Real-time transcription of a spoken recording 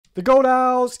The Go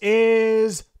Downs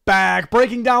is back,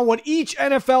 breaking down what each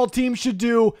NFL team should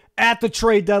do at the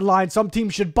trade deadline. Some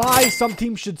teams should buy, some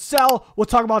teams should sell. We'll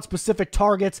talk about specific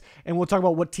targets, and we'll talk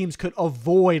about what teams could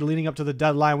avoid leading up to the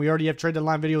deadline. We already have trade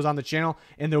deadline videos on the channel,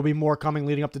 and there will be more coming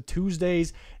leading up to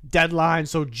Tuesday's deadline,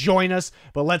 so join us.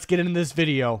 But let's get into this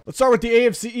video. Let's start with the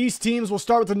AFC East teams. We'll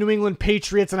start with the New England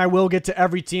Patriots, and I will get to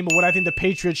every team, but what I think the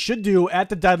Patriots should do at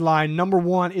the deadline, number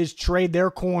one, is trade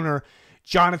their corner,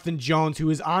 Jonathan Jones,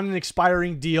 who is on an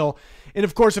expiring deal. And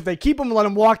of course, if they keep him and let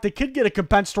him walk, they could get a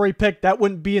compensatory pick. That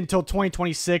wouldn't be until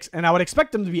 2026, and I would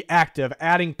expect them to be active,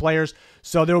 adding players,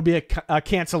 so there will be a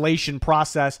cancellation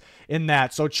process in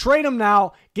that. So trade him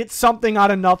now, get something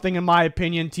out of nothing, in my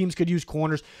opinion. Teams could use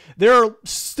corners. They're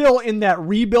still in that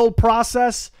rebuild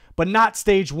process, but not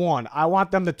stage one. I want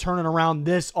them to turn it around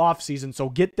this offseason, so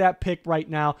get that pick right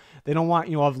now. They don't want,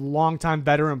 a longtime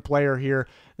veteran player here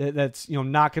that's,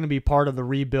 not going to be part of the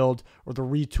rebuild or the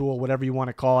retool, whatever you want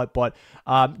to call it. But,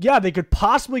 yeah, they could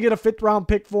possibly get a 5th-round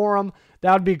pick for him.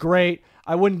 That would be great.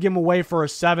 I wouldn't give him away for a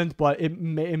 7th, but it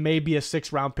may be a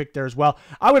 6th-round pick there as well.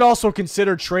 I would also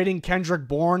consider trading Kendrick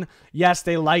Bourne. Yes,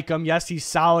 they like him. Yes, he's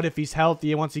solid if he's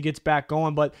healthy once he gets back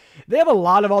going. But they have a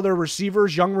lot of other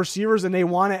receivers, young receivers, and they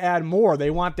want to add more. They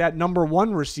want that number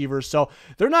 1 receiver. So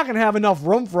they're not going to have enough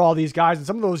room for all these guys. And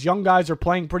some of those young guys are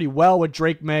playing pretty well with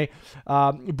Drake May.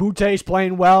 Boute's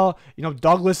playing well.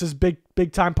 Douglas is big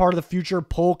time part of the future.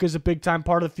 Polk is a big time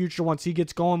part of the future once he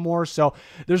gets going more. So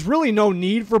there's really no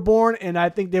need for Bourne, and I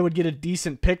think they would get a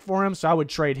decent pick for him, so I would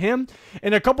trade him.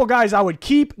 And a couple guys I would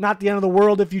keep, not the end of the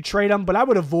world if you trade him, but I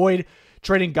would avoid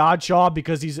trading Godshaw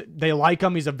because they like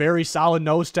him. He's a very solid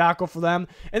nose tackle for them.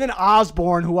 And then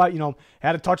Osborne, who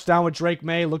had a touchdown with Drake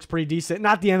May, looks pretty decent.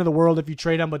 Not the end of the world if you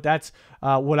trade him, but that's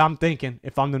what I'm thinking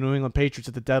if I'm the New England Patriots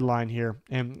at the deadline here.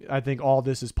 And I think all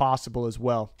this is possible as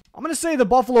well. I'm going to say the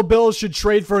Buffalo Bills should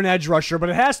trade for an edge rusher, but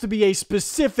it has to be a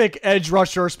specific edge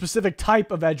rusher, a specific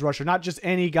type of edge rusher, not just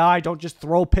any guy. Don't just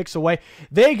throw picks away.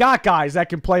 They got guys that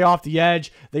can play off the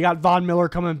edge. They got Von Miller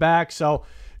coming back, so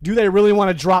do they really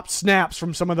want to drop snaps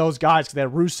from some of those guys? Because they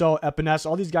have Russo, Epinesa,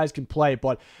 all these guys can play,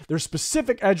 but there's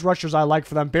specific edge rushers I like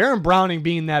for them. Baron Browning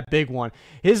being that big one.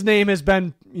 His name has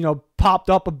been,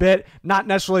 popped up a bit, not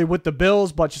necessarily with the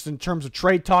Bills, but just in terms of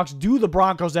trade talks. Do the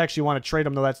Broncos actually want to trade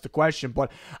him, though? That's the question.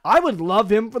 But I would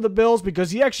love him for the Bills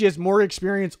because he actually has more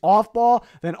experience off ball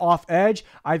than off edge.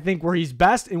 I think where he's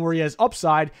best and where he has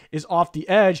upside is off the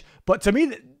edge. But to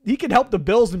me, he can help the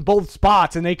Bills in both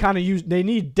spots, and they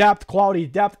need depth, quality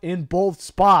depth in both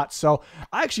spots. So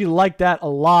I actually like that a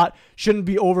lot. Shouldn't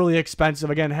be overly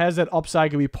expensive. Again, has that upside,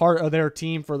 could be part of their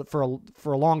team for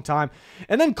a long time.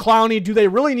 And then Clowney, do they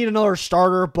really need another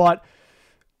starter? But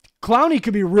Clowney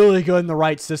could be really good in the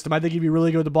right system. I think he'd be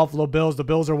really good with the Buffalo Bills. The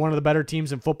Bills are one of the better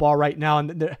teams in football right now,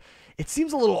 and it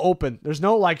seems a little open. There's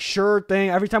no sure thing.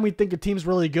 Every time we think a team's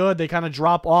really good, they kind of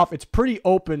drop off. It's pretty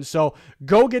open. So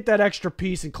go get that extra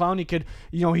piece. And Clowney could,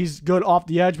 he's good off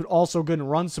the edge, but also good in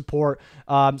run support.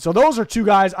 So those are two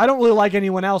guys. I don't really like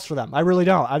anyone else for them. I really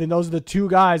don't. I think those are the two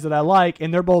guys that I like,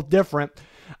 and they're both different.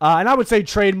 And I would say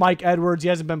trade Mike Edwards. He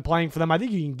hasn't been playing for them. I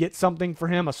think you can get something for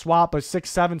him, a swap, a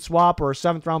 6-7 swap, or a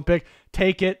 7th-round pick.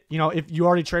 Take it. If you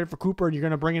already traded for Cooper and you're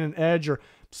going to bring in an edge or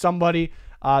somebody.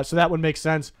 So that would make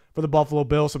sense for the Buffalo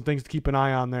Bills. Some things to keep an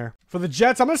eye on there. For the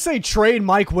Jets, I'm going to say trade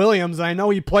Mike Williams. And I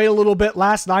know he played a little bit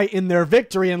last night in their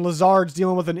victory, and Lazard's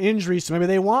dealing with an injury, so maybe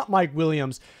they want Mike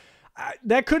Williams.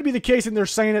 That could be the case, and they're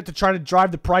saying it to try to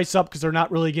drive the price up because they're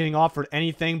not really getting offered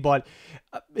anything. But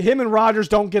him and Rodgers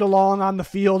don't get along on the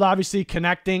field, obviously,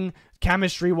 connecting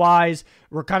chemistry-wise.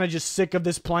 We're kind of just sick of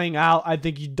this playing out. I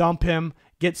think you dump him,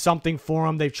 get something for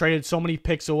him. They've traded so many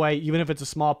picks away. Even if it's a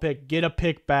small pick, get a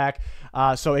pick back.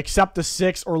 So accept the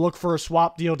 6 or look for a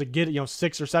swap deal to get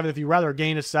 6 or 7. If you'd rather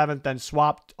gain a 7th than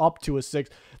swap up to a 6,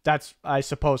 that's, I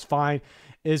suppose, fine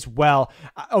as well.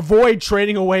 Avoid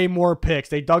trading away more picks.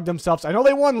 They dug themselves. I know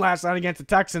they won last night against the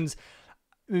Texans.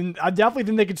 And I definitely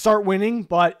think they could start winning,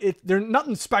 but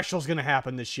nothing special is going to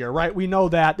happen this year, right? We know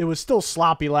that. It was still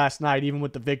sloppy last night, even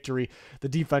with the victory. The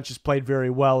defense just played very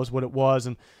well is what it was,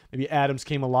 and maybe Adams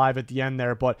came alive at the end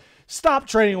there. But stop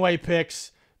trading away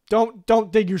picks.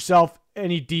 Don't dig yourself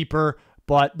any deeper,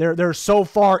 but they're so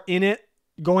far in it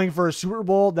going for a Super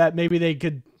Bowl that maybe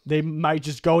they might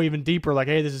just go even deeper, like,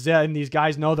 hey, this is it, and these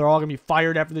guys know they're all going to be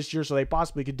fired after this year, so they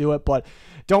possibly could do it, but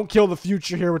don't kill the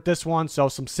future here with this one. So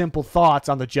some simple thoughts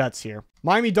on the Jets here.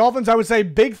 Miami Dolphins, I would say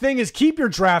big thing is keep your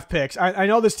draft picks. I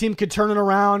know this team could turn it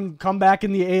around, come back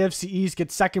in the AFC East,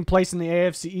 get second place in the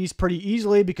AFC East pretty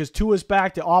easily because Tua's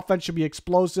back. The offense should be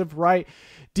explosive, right?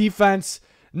 Defense,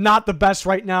 not the best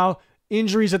right now.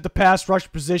 injuries at the pass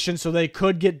rush position, so they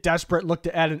could get desperate, look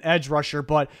to add an edge rusher,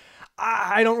 but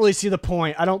I don't really see the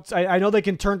point. I know they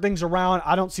can turn things around.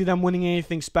 I don't see them winning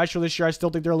anything special this year. I still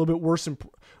think they're a little bit worse in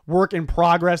work in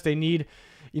progress. They need,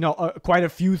 quite a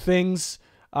few things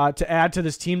to add to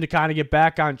this team to kind of get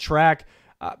back on track.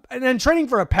 And then training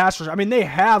for a pass rusher, I mean, they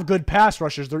have good pass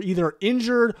rushers. They're either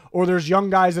injured or there's young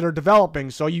guys that are developing.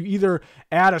 So you either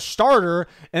add a starter,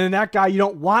 and then that guy you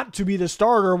don't want to be the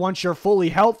starter once you're fully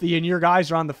healthy and your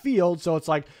guys are on the field. So it's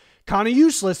like kind of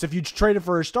useless if you trade it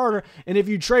for a starter. And if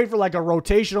you trade for like a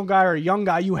rotational guy or a young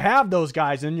guy, you have those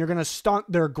guys and you're going to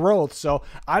stunt their growth. So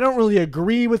I don't really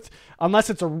agree with, unless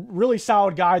it's a really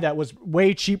solid guy that was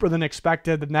way cheaper than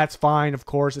expected, then that's fine. Of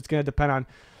course, it's going to depend on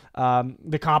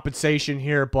the compensation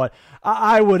here, but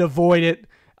I would avoid it.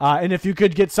 And if you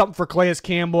could get something for Calais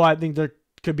Campbell, I think there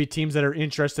could be teams that are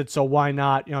interested. So why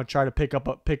not, try to pick up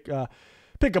a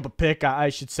pick, I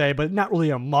should say, but not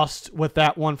really a must with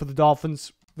that one for the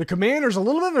Dolphins. The Commanders, a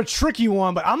little bit of a tricky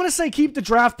one, but I'm going to say keep the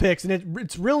draft picks, and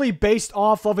it's really based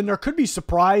off of, and there could be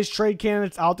surprise trade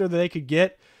candidates out there that they could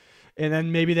get, and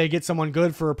then maybe they get someone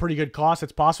good for a pretty good cost.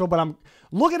 It's possible, but I'm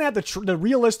looking at the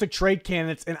realistic trade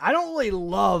candidates, and I don't really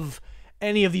love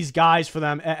any of these guys for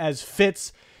them as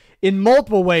fits in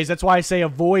multiple ways. That's why I say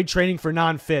avoid trading for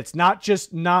non-fits, not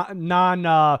just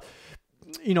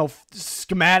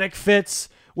schematic fits,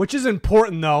 which is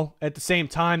important, though, at the same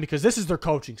time, because this is their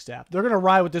coaching staff. They're going to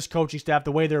ride with this coaching staff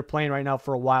the way they're playing right now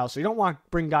for a while. So you don't want to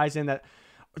bring guys in that,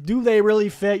 do they really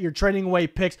fit? You're trading away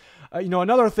picks.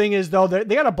 Another thing is, though, they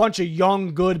got a bunch of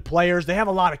young, good players. They have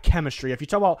a lot of chemistry. If you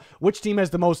talk about which team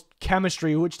has the most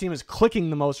chemistry, which team is clicking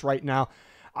the most right now,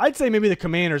 I'd say maybe the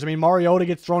Commanders. I mean, Mariota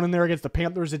gets thrown in there against the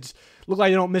Panthers. It's look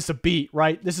like they don't miss a beat,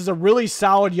 right? This is a really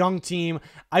solid young team.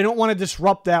 I don't want to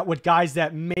disrupt that with guys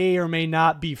that may or may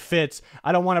not be fits.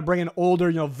 I don't want to bring an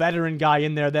older, veteran guy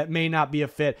in there that may not be a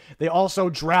fit. They also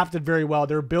drafted very well.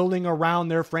 They're building around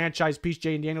their franchise piece,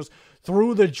 Jayden Daniels,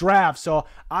 through the draft. So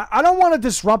I don't want to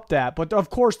disrupt that, but of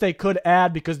course they could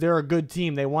add because they're a good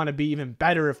team. They want to be even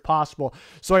better if possible.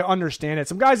 So I understand it.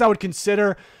 Some guys I would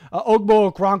consider,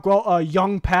 Ogbo Okoronkwo, a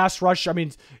young pass rush. I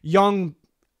mean, young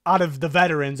out of the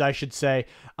veterans, I should say.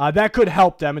 That could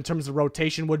help them in terms of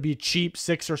rotation. Would be cheap,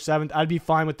 6th or 7th. I'd be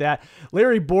fine with that.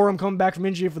 Larry Borum coming back from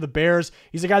injury for the Bears.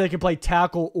 He's a guy that can play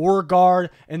tackle or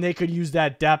guard, and they could use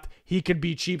that depth. He could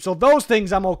be cheap. So those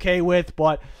things I'm okay with,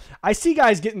 but I see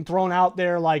guys getting thrown out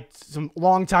there like some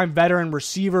longtime veteran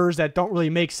receivers that don't really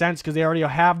make sense because they already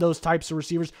have those types of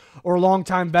receivers, or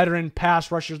longtime veteran pass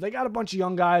rushers. They got a bunch of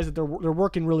young guys that they're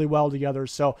working really well together.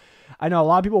 So I know a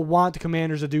lot of people want the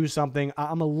Commanders to do something.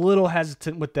 I'm a little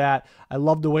hesitant with that. I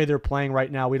love the way they're playing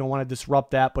right now. We don't want to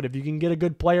disrupt that, but if you can get a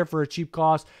good player for a cheap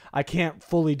cost, I can't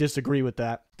fully disagree with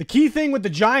that. The key thing with the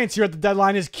Giants here at the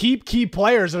deadline is keep key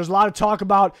players. There's a lot of talk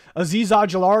about Azeez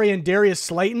Ojulari and Darius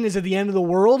Slayton. Is it the end of the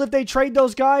world if they trade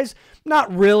those guys?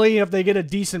 Not really if they get a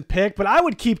decent pick, but I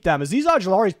would keep them. Azeez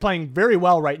Ojulari is playing very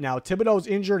well right now. Thibodeau's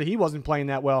injured. He wasn't playing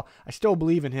that well. I still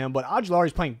believe in him, but Ojulari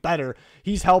is playing better.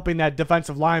 He's helping that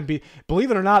defensive line. Believe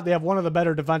it or not, they have one of the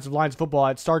better defensive lines in football.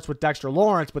 It starts with Dexter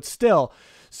Lawrence, but still.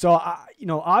 So,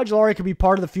 Ojulari could be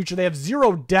part of the future. They have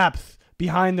zero depth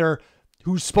behind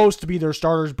who's supposed to be their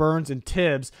starters, Burns and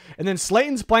Tibbs. And then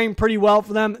Slayton's playing pretty well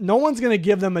for them. No one's going to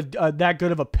give them that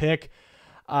good of a pick.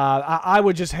 I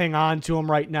would just hang on to him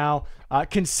right now.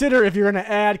 Consider, if you're going to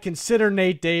add, consider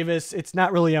Nate Davis. It's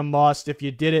not really a must. If you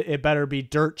did it, it better be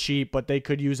dirt cheap, but they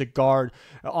could use a guard,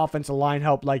 offensive line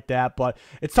help like that. But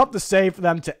it's tough to say for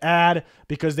them to add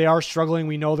because they are struggling.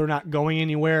 We know they're not going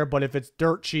anywhere, but if it's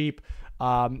dirt cheap,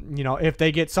 if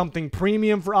they get something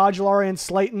premium for Ojulari and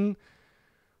Slayton,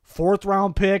 4th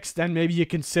round picks, then maybe you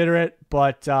consider it.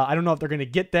 But I don't know if they're going to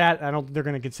get that. I don't think they're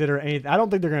going to consider anything. I don't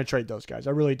think they're going to trade those guys.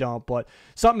 I really don't. But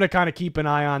something to kind of keep an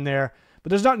eye on there. But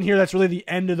there's nothing here that's really the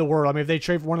end of the world. I mean, if they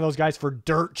trade for one of those guys for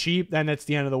dirt cheap, then it's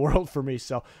the end of the world for me.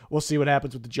 So we'll see what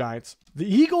happens with the Giants. The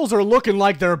Eagles are looking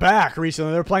like they're back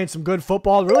recently. They're playing some good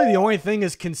football. Really, the only thing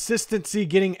is consistency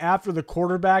getting after the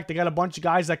quarterback. They got a bunch of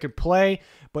guys that could play,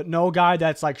 but no guy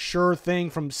that's like sure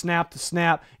thing from snap to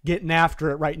snap getting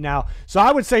after it right now. So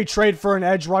I would say trade for an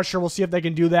edge rusher. We'll see if they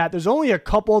can do that. There's only a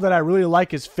couple that I really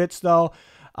like as fits, though.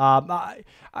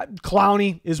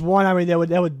 Clowney is one. I mean, that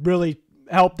would really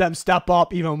help them step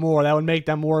up even more. That would make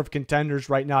them more of contenders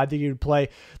right now. I think he would play.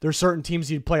 There's certain teams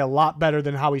he'd play a lot better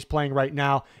than how he's playing right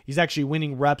now. He's actually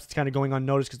winning reps. It's kind of going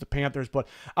unnoticed because the Panthers, but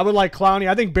I would like Clowney.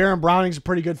 I think Baron Browning's a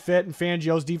pretty good fit in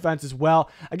Fangio's defense as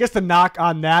well. I guess the knock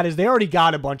on that is they already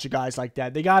got a bunch of guys like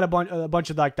that. They got a bunch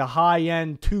of like the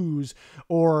high-end twos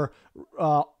or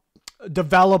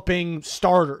developing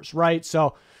starters, right?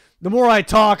 So the more I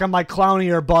talk, I'm like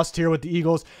Clowney or bust here with the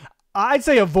Eagles. I'd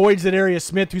say avoid Zadarius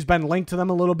Smith, who's been linked to them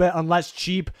a little bit, unless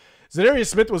cheap. Zadarius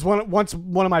Smith was once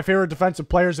one of my favorite defensive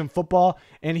players in football,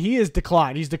 and he has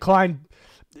declined. He's declined.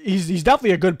 He's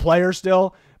definitely a good player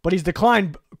still, but he's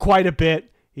declined quite a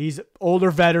bit. He's an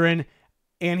older veteran,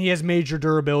 and he has major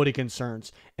durability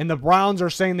concerns. And the Browns are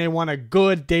saying they want a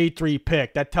good day 3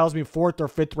 pick. That tells me 4th or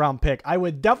 5th round pick. I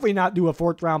would definitely not do a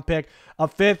 4th round pick. A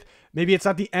 5th, maybe it's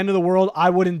not the end of the world. I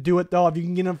wouldn't do it though. If you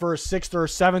can get him for a 6th or a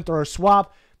 7th or a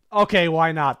swap, okay,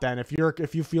 why not then? If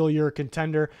you feel you're a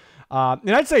contender.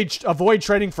 And I'd say avoid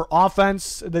trading for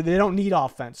offense. They don't need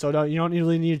offense, so you don't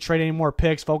really need to trade any more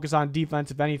picks. Focus on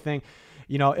defense, if anything.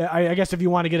 You know, I guess if you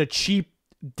want to get a cheap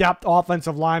depth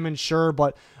offensive lineman, sure,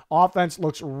 but offense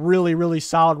looks really, really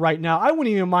solid right now. I wouldn't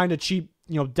even mind a cheap,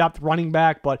 depth running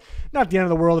back, but not the end of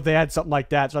the world if they had something like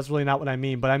that. So that's really not what I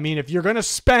mean. But I mean, if you're going to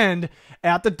spend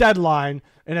at the deadline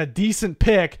in a decent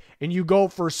pick and you go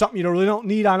for something you really don't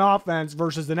need on offense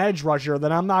versus an edge rusher,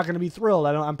 then I'm not going to be thrilled.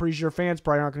 I'm pretty sure fans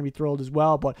probably aren't going to be thrilled as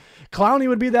well. But Clowney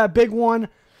would be that big one.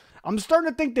 I'm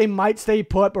starting to think they might stay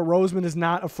put, but Roseman is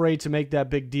not afraid to make that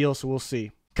big deal, so we'll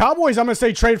see. Cowboys, I'm going to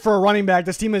say trade for a running back.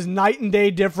 This team is night and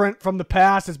day different from the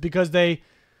past. It's because the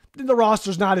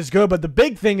roster's not as good, but the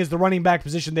big thing is the running back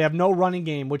position. They have no running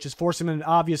game, which is forcing them into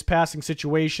obvious passing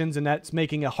situations, and that's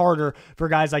making it harder for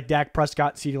guys like Dak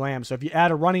Prescott and CeeDee Lamb. So if you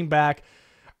add a running back,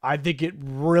 I think it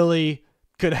really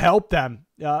could help them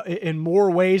in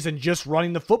more ways than just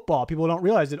running the football. People don't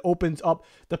realize it opens up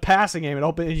the passing game.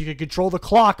 And you can control the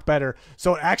clock better,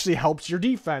 so it actually helps your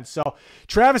defense. So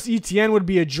Travis Etienne would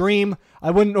be a dream.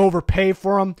 I wouldn't overpay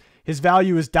for him. His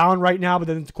value is down right now, but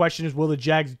then the question is, will the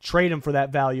Jags trade him for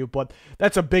that value? But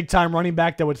that's a big-time running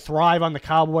back that would thrive on the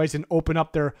Cowboys and open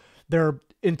up their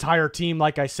entire team,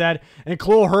 like I said. And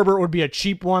Khalil Herbert would be a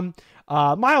cheap one.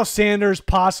 Miles Sanders,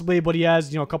 possibly, but he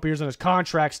has a couple years on his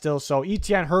contract still. So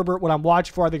Etienne, Herbert, what I'm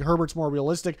watching for, I think Herbert's more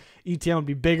realistic. Etienne would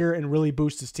be bigger and really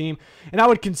boost his team. And I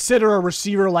would consider a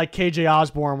receiver like KJ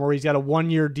Osborne, where he's got a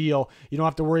 1-year deal. You don't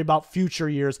have to worry about future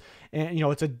years. And,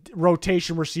 it's a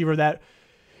rotation receiver that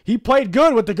he played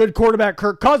good with the good quarterback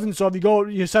Kirk Cousins. So if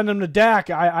you send him to Dak,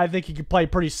 I think he could play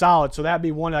pretty solid. So that'd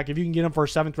be one. Like if you can get him for a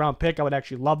 7th round pick, I would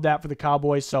actually love that for the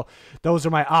Cowboys. So those are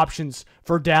my options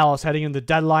for Dallas heading into the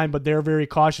deadline. But they're very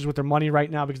cautious with their money right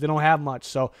now because they don't have much.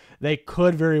 So they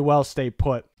could very well stay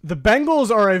put. The Bengals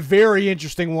are a very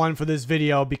interesting one for this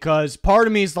video because part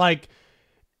of me is like,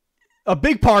 a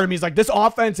big part of me is like, this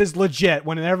offense is legit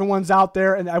when everyone's out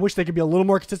there, and I wish they could be a little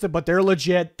more consistent, but they're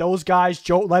legit. Those guys,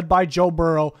 led by Joe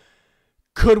Burrow,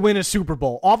 could win a Super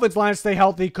Bowl. Offensive line stay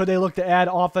healthy. Could they look to add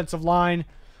offensive line?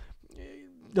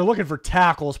 They're looking for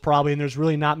tackles probably, and there's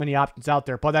really not many options out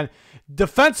there. But then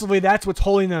defensively, that's what's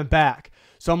holding them back.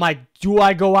 So I'm like, do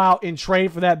I go out and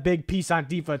trade for that big piece on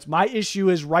defense? My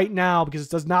issue is right now, because it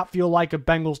does not feel like a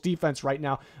Bengals defense right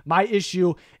now, my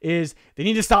issue is they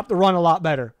need to stop the run a lot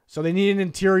better. So they need an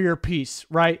interior piece,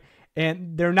 right?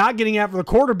 And they're not getting after the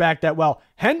quarterback that well.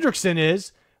 Hendrickson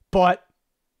is, but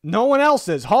no one else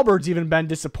is. Hubbard's even been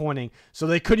disappointing. So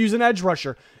they could use an edge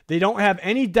rusher. They don't have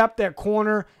any depth at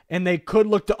corner, and they could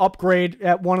look to upgrade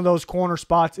at one of those corner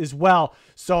spots as well.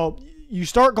 So you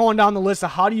start going down the list of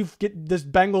how do you get this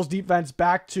Bengals defense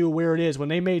back to where it is. When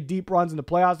they made deep runs in the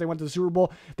playoffs, they went to the Super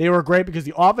Bowl. They were great because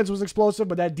the offense was explosive,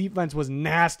 but that defense was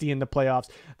nasty in the playoffs.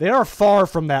 They are far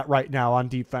from that right now on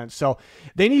defense. So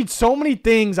they need so many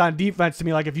things on defense to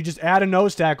me. Like if you just add a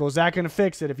nose tackle, is that going to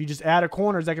fix it? If you just add a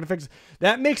corner, is that going to fix it?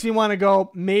 That makes me want to go,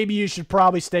 maybe you should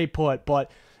probably stay put. But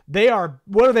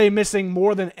what are they missing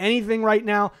more than anything right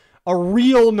now? A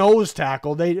real nose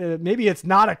tackle. Maybe it's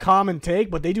not a common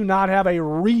take, but they do not have a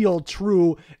real,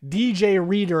 true DJ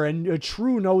Reader and a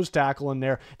true nose tackle in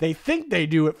there. They think they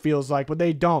do, it feels like, but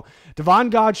they don't.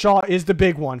 Devon Godshaw is the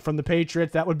big one from the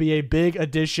Patriots. That would be a big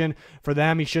addition for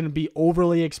them. He shouldn't be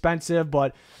overly expensive,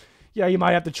 but yeah, you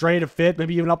might have to trade a 5th,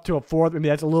 maybe even up to a 4th. Maybe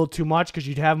that's a little too much because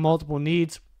you'd have multiple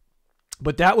needs.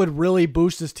 But that would really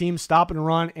boost this team, stopping and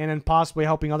run, and then possibly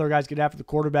helping other guys get after the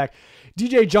quarterback.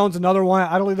 DJ Jones, another one.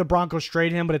 I don't think the Broncos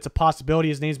trade him, but it's a possibility.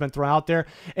 His name's been thrown out there.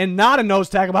 And not a nose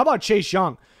tackle. How about Chase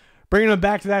Young? Bringing him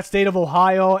back to that state of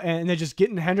Ohio, and then just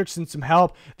getting Hendrickson some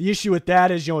help. The issue with that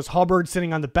is, is Hubbard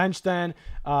sitting on the bench then?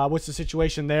 What's the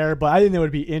situation there? But I think that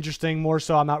would be interesting more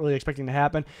so. I'm not really expecting to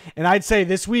happen. And I'd say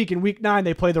this week, in Week 9,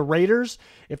 they play the Raiders.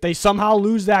 If they somehow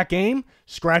lose that game,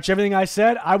 scratch everything I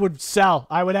said, I would sell.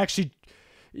 I would actually...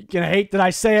 You're going to hate that I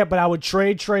say it, but I would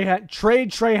trade Trey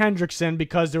Hendrickson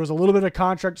because there was a little bit of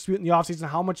contract dispute in the offseason.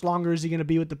 How much longer is he going to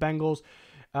be with the Bengals?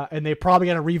 And they probably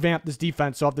going to revamp this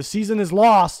defense. So if the season is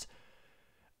lost,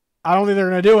 I don't think they're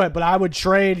going to do it, but I would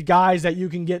trade guys that you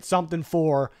can get something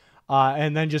for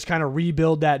and then just kind of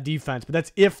rebuild that defense. But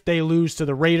that's if they lose to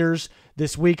the Raiders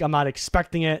this week. I'm not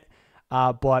expecting it.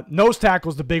 But nose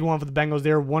tackle is the big one for the Bengals.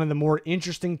 They're one of the more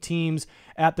interesting teams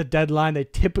at the deadline. They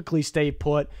typically stay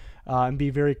put and be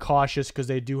very cautious because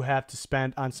they do have to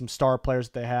spend on some star players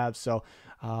that they have. So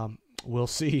we'll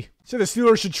see. So the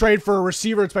Steelers should trade for a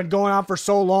receiver. It's been going on for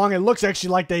so long. It looks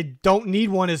actually like they don't need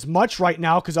one as much right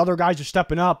now because other guys are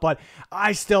stepping up. But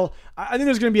I think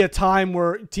there's going to be a time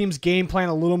where teams game plan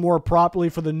a little more properly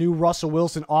for the new Russell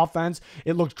Wilson offense.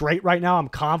 It looks great right now. I'm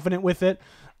confident with it.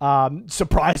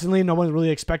 Surprisingly, no one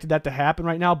really expected that to happen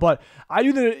right now. But I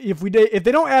do that if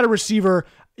they don't add a receiver,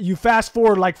 you fast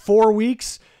forward like 4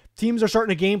 weeks, teams are starting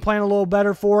to game plan a little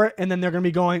better for it, and then they're going to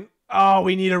be going, oh,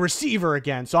 we need a receiver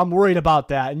again. So I'm worried about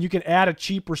that. And you can add a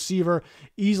cheap receiver.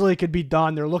 Easily could be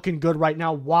done. They're looking good right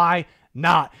now. Why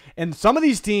not? And some of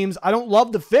these teams, I don't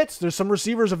love the fits. There's some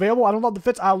receivers available. I don't love the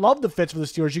fits. I love the fits for the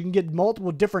Steelers. You can get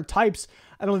multiple different types.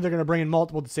 I don't think they're going to bring in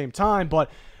multiple at the same time,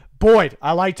 but Boyd,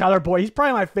 I like Tyler Boyd. He's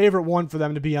probably my favorite one for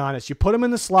them, to be honest. You put him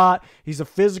in the slot. He's a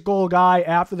physical guy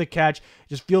after the catch.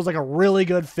 Just feels like a really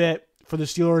good fit for the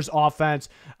Steelers offense.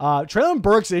 Treylon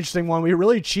Burks is an interesting one. We're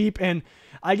really cheap, and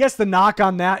I guess the knock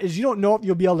on that is you don't know if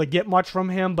you'll be able to get much from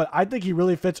him, but I think he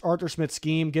really fits Arthur Smith's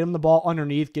scheme. Get him the ball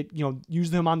underneath,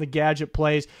 use him on the gadget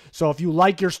plays. So if you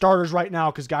like your starters right now,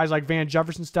 because guys like Van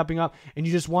Jefferson stepping up, and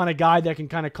you just want a guy that can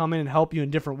kind of come in and help you in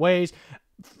different ways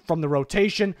from the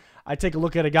rotation, I take a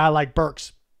look at a guy like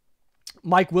Burks.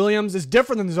 Mike Williams is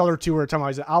different than these other two we're talking about.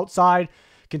 He's an outside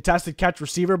contested catch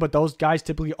receiver, but those guys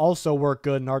typically also work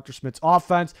good in Arthur Smith's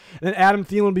offense. And then Adam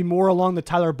Thielen would be more along the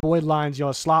Tyler Boyd lines,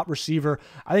 a slot receiver.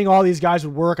 I think all these guys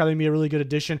would work. I think it'd be a really good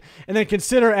addition. And then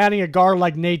consider adding a guard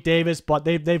like Nate Davis, but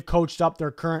they've coached up their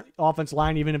current offense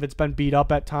line, even if it's been beat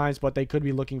up at times, but they could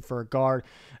be looking for a guard.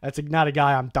 That's not a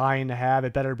guy I'm dying to have.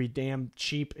 It better be damn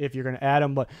cheap if you're going to add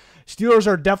him. But Steelers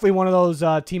are definitely one of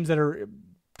those teams that are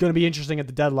going to be interesting at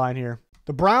the deadline here.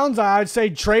 The Browns, I'd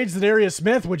say, trades Darius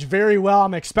Smith, which very well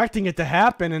I'm expecting it to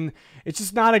happen, and it's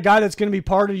just not a guy that's going to be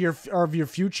part of your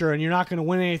future, and you're not going to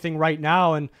win anything right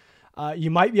now, and you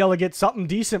might be able to get something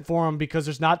decent for him because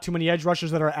there's not too many edge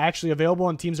rushers that are actually available,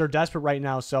 and teams are desperate right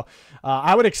now. So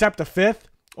I would accept a fifth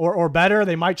or better.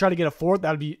 They might try to get a fourth.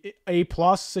 That would be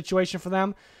A+ situation for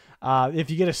them. If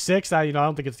you get a 6, I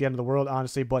don't think it's the end of the world,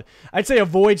 honestly. But I'd say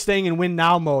avoid staying in win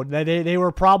now mode. They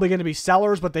were probably going to be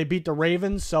sellers, but they beat the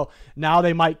Ravens, so now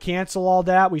they might cancel all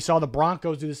that. We saw the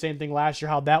Broncos do the same thing last year.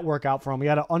 How'd that work out for them? We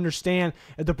got to understand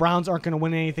that the Browns aren't going to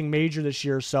win anything major this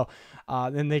year. So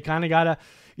then they kind of got to,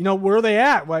 where are they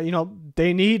at? Well,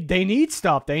 they need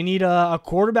stuff. They need a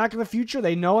quarterback in the future.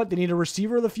 They know it. They need a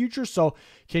receiver of the future. So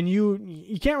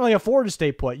you can't really afford to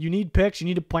stay put. You need picks. You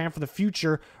need to plan for the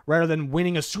future rather than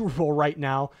winning a Super Bowl right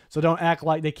now. So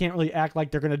they can't really act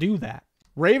like they're going to do that.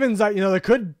 Ravens, they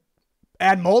could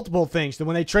add multiple things. So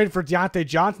when they traded for Deontay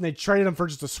Johnson, they traded him for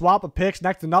just a swap of picks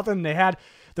next to nothing. They had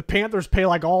the Panthers pay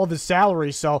like all of his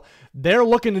salary. So they're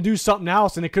looking to do something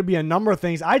else, and it could be a number of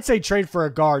things. I'd say trade for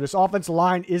a guard. This offensive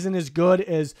line isn't as good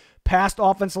as past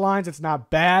offensive lines. It's not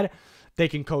bad. They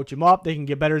can coach him up. They can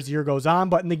get better as the year goes on.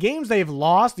 But in the games they've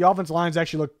lost, the offensive lines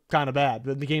actually look kind of bad.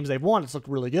 But in the games they've won, it's looked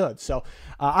really good. So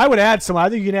I would add some. I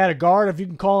think you can add a guard. If you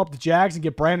can call up the Jags and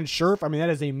get Brandon Scherf, that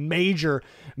is a major,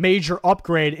 major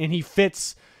upgrade, and he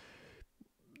fits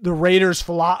the Ravens'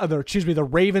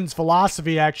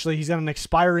 philosophy. Actually, he's on an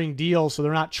expiring deal, so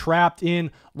they're not trapped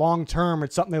in long term.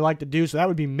 It's something they like to do, so that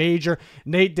would be major.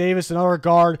 Nate Davis, another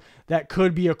guard that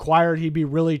could be acquired. He'd be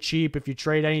really cheap if you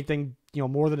trade anything,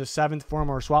 more than a 7th for him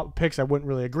or swap picks. I wouldn't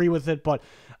really agree with it, but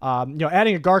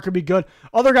adding a guard could be good.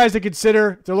 Other guys to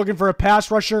consider, if they're looking for a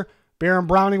pass rusher, Baron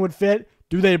Browning would fit.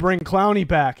 Do they bring Clowney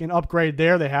back and upgrade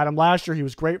there? They had him last year. He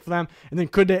was great for them. And then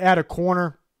could they add a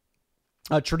corner?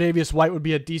 Tre'Davious White would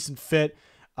be a decent fit.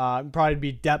 Probably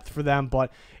be depth for them.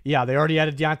 But, yeah, they already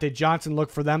added Deontay Johnson. Look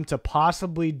for them to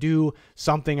possibly do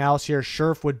something else here.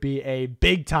 Scherf would be a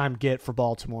big-time get for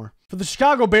Baltimore. For the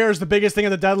Chicago Bears, the biggest thing at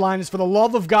the deadline is, for the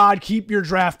love of God, keep your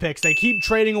draft picks. They keep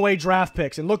trading away draft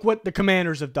picks. And look what the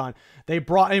Commanders have done. They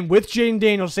brought in, with Jaden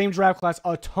Daniels, same draft class,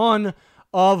 a ton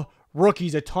of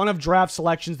rookies, a ton of draft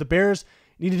selections. The Bears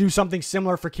need to do something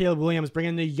similar for Caleb Williams, bring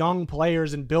in the young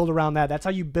players and build around that. That's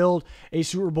how you build a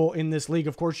Super Bowl in this league.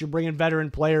 Of course, you bring in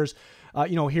veteran players,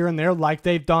 here and there like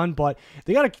they've done, but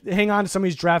they got to hang on to some of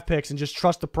these draft picks and just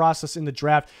trust the process in the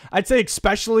draft. I'd say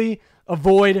especially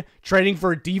avoid trading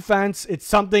for a defense. It's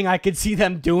something I could see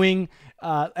them doing.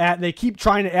 They keep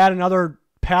trying to add another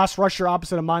pass rusher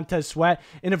opposite of Montez Sweat,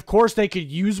 and of course they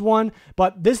could use one,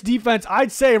 but this defense,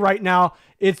 I'd say right now,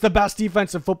 it's the best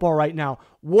defense in football right now.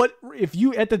 What if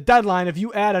you, at the deadline, if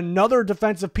you add another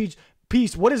defensive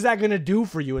piece, what is that going to do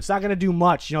for you? It's not going to do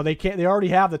much. You know, they already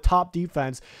have the top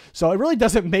defense. So it really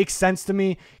doesn't make sense to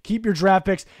me. Keep your draft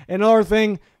picks. Another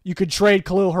thing, you could trade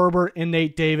Khalil Herbert and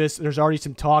Nate Davis. There's already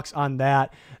some talks on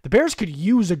that. The Bears could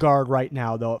use a guard right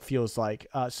now, though, it feels like.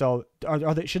 So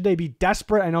should they be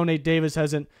desperate? I know Nate Davis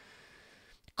hasn't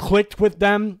clicked with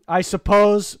them, I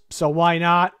suppose. So why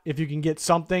not if you can get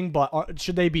something? But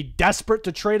should they be desperate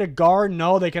to trade a guard?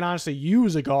 No, they can honestly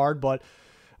use a guard, but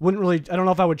wouldn't really. I don't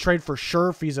know if I would trade for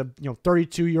Scherf. He's a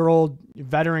 32-year-old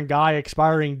veteran guy,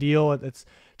 expiring deal. It's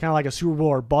kind of like a Super Bowl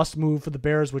or bust move for the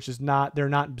Bears, which is not. They're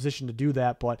not in position to do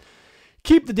that. But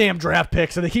keep the damn draft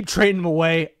picks, and they keep trading them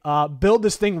away. Build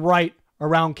this thing right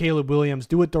around Caleb Williams.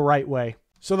 Do it the right way.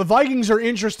 So the Vikings are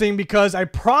interesting because I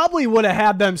probably would have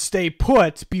had them stay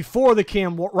put before the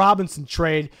Cam Robinson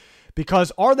trade,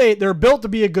 because they're built to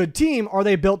be a good team. Are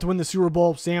they built to win the Super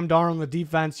Bowl? Sam Darnold, the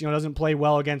defense, doesn't play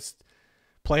well against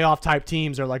playoff type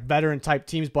teams or like veteran type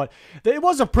teams, but it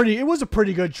was a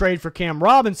pretty good trade for Cam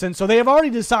Robinson. So they have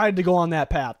already decided to go on that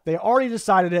path. They already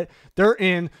decided it. They're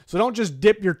in. So don't just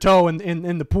dip your toe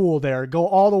in the pool there. Go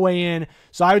all the way in.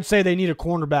 So I would say they need a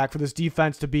cornerback for this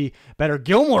defense to be better.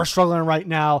 Gilmore's struggling right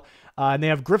now. And they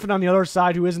have Griffin on the other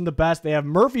side, who isn't the best. They have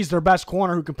Murphy's their best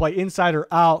corner, who can play inside or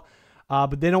out.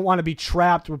 But they don't want to be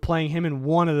trapped with playing him in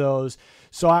one of those.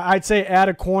 So I'd say add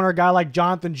a corner. A guy like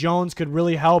Jonathan Jones could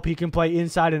really help. He can play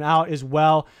inside and out as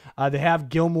well. They have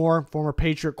Gilmore, former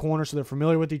Patriot corner, so they're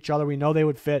familiar with each other. We know they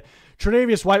would fit.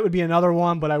 Tre'Davious White would be another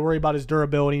one, but I worry about his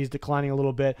durability. He's declining a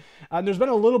little bit. There's been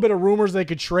a little bit of rumors they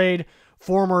could trade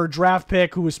former draft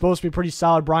pick who was supposed to be pretty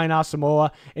solid, Brian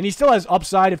Asamoah, and he still has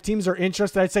upside. If teams are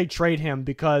interested, I'd say trade him,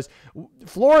 because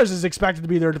Flores is expected to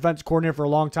be their defense coordinator for a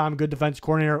long time, good defense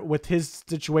coordinator with his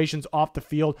situations off the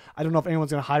field. I don't know if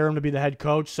anyone's going to hire him to be the head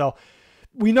coach, so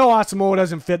we know Asamoah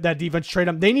doesn't fit that defense. Trade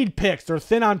him. They need picks. They're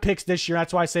thin on picks this year.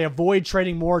 That's why I say avoid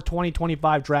trading more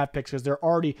 2025 draft picks, because they're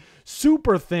already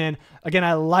super thin. Again,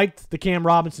 I liked the Cam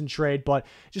Robinson trade, but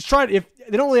just try it. If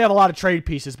they don't really have a lot of trade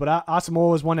pieces, but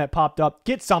Asamoah was one that popped up.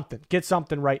 Get something. Get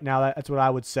something right now. That's what I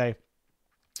would say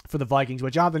for the Vikings.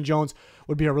 But Jonathan Jones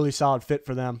would be a really solid fit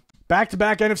for them.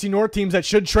 Back-to-back NFC North teams that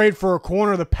should trade for a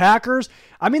corner. The Packers,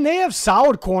 I mean, they have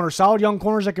solid corners, solid young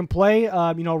corners that can play,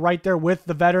 right there with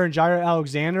the veteran Jair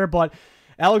Alexander. But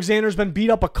Alexander's been beat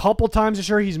up a couple times this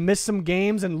year. He's missed some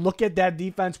games, and look at that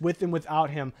defense with and without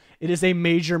him. It is a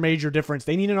major, major difference.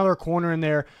 They need another corner in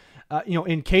there,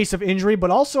 in case of injury, but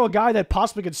also a guy that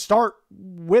possibly could start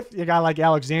with a guy like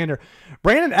Alexander.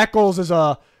 Brandon Echols is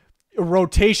a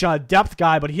rotation, a depth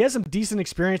guy, but he has some decent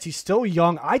experience. He's still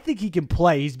young. I think he can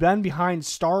play. He's been behind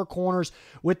star corners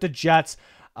with the Jets.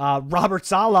 Robert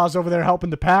Saleh's over there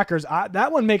helping the Packers.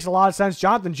 That one makes a lot of sense.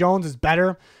 Jonathan Jones is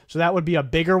better, so that would be a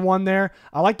bigger one there.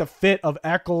 I like the fit of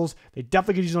Echols. They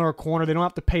definitely could use another corner. They don't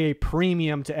have to pay a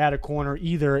premium to add a corner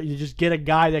either. You just get a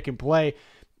guy that can play,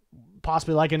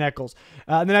 possibly like an Echols.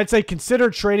 And then I'd say consider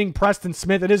trading Preston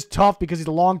Smith. It is tough because he's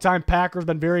a longtime Packer, has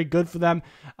been very good for them.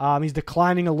 He's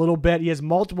declining a little bit. He has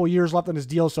multiple years left on his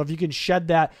deal, so if you can shed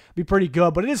that, it'd be pretty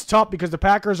good. But it is tough because the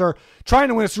Packers are trying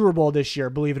to win a Super Bowl this year,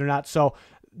 believe it or not. So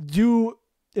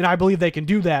and I believe they can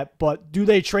do that, but do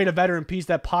they trade a veteran piece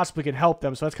that possibly can help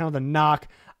them? So that's kind of the knock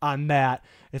on that.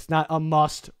 It's not a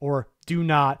must or do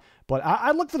not. But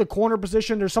I look for the corner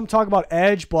position. There's some talk about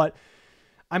edge, but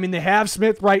I mean, they have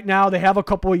Smith right now. They have a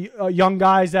couple of young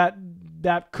guys that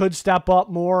could step up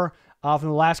more from the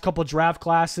last couple of draft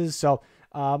classes. So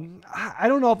I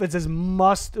don't know if it's as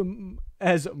much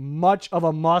of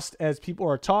a must as people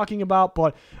are talking about.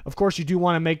 But, of course, you do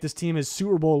want to make this team as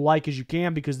Super Bowl-like as you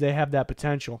can because they have that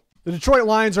potential. The Detroit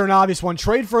Lions are an obvious one.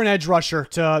 Trade for an edge rusher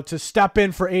to step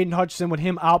in for Aiden Hutchinson with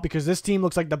him out, because this team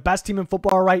looks like the best team in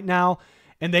football right now,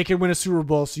 and they can win a Super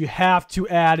Bowl. So you have to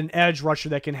add an edge rusher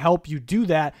that can help you do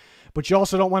that. But you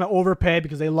also don't want to overpay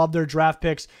because they love their draft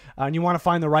picks, and you want to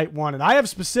find the right one. And I have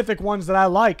specific ones that I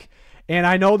like, and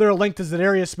I know they're linked to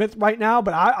Zadarius Smith right now,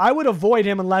 but I would avoid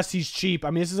him unless he's cheap. I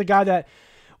mean, this is a guy that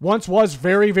once was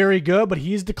very, very good, but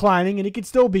he's declining, and he could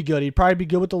still be good. He'd probably be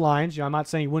good with the Lions. I'm not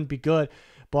saying he wouldn't be good,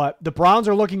 but the Browns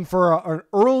are looking for an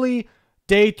early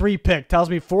day 3 pick. Tells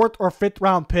me 4th or 5th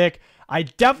round pick. I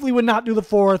definitely would not do the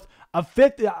 4th. A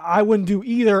 5th, I wouldn't do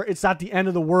either. It's not the end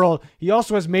of the world. He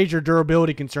also has major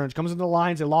durability concerns. Comes into the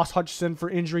Lions. They lost Hutchinson for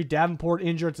injury. Davenport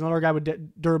injured. It's another guy with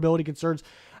durability concerns.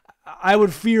 I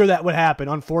would fear that would happen,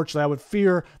 unfortunately. I would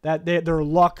fear that their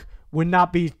luck would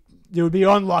not be, they would be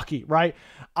unlucky, right?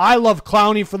 I love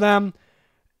Clowney for them.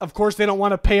 Of course, they don't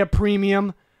want to pay a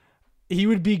premium. he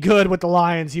would be good with the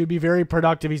Lions. He would be very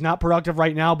productive. He's not productive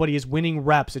right now, but he is winning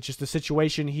reps. It's just the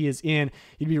situation he is in.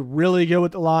 He'd be really good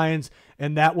with the Lions,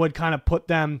 and that would kind of put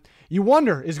them, you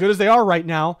wonder, as good as they are right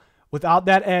now, without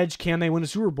that edge, can they win a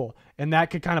Super Bowl? And that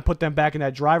could kind of put them back in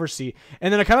that driver's seat.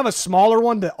 And then a kind of a smaller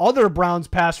one, the other Browns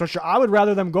pass rusher, I would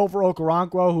rather them go for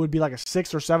Okoronkwo, who would be like a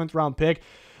 6th or 7th round pick.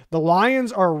 The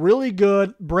Lions are really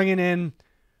good bringing in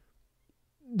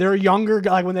they're younger,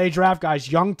 like when they draft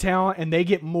guys, young talent, and they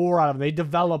get more out of them. They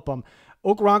develop them.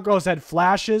 Okoronkwo's had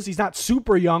flashes. He's not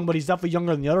super young, but he's definitely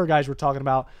younger than the other guys we're talking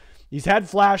about. He's had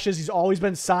flashes. He's always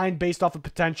been signed based off of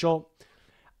potential.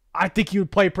 I think he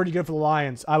would play pretty good for the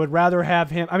Lions. I would rather have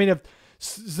him. I mean, if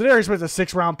Za'Darius Smith's a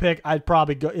 6th-round pick, I'd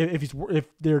probably go. If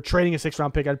they're trading a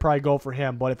 6th-round pick, I'd probably go for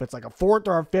him. But if it's like a 4th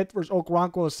or a 5th versus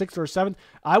Okoronkwo, a 6th or a 7th,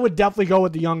 I would definitely go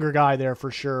with the younger guy there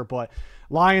for sure. But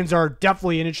Lions are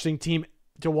definitely an interesting team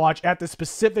to watch at the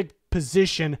specific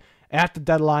position at the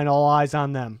deadline. All eyes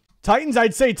on them. Titans,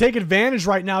 I'd say, take advantage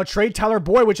right now. Trade Tyler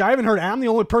Boyd, which I haven't heard. I'm the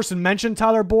only person mentioned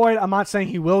Tyler Boyd. I'm not saying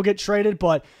he will get traded,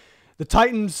 but the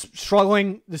Titans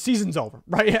struggling. The season's over,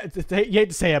 right? You hate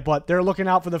to say it, but they're looking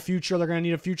out for the future. They're going to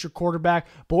need a future quarterback.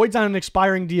 Boyd's on an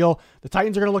expiring deal. The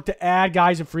Titans are going to look to add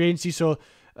guys in free agency, so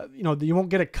you won't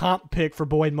get a comp pick for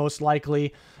Boyd most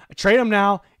likely. Trade him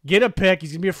now. Get a pick.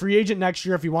 He's going to be a free agent next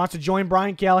year. If he wants to join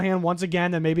Brian Callahan once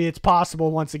again, then maybe it's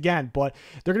possible once again. But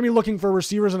they're going to be looking for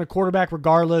receivers and a quarterback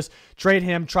regardless. Trade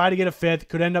him. Try to get a 5th.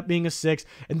 Could end up being a 6th.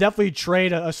 And definitely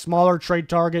trade a smaller trade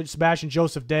target, Sebastian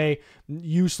Joseph Day.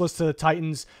 Useless to the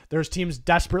Titans. There's teams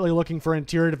desperately looking for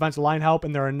interior defensive line help,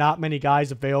 and there are not many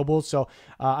guys available. So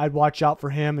I'd watch out for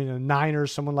him in a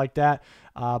Niners, someone like that.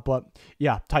 But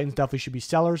yeah, Titans definitely should be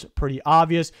sellers. Pretty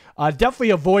obvious. Definitely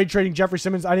avoid trading Jeffrey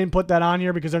Simmons. I didn't put that on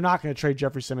here because they're not going to trade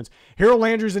Jeffrey Simmons. Harold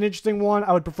Landry's an interesting one.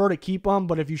 I would prefer to keep him,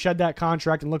 but if you shed that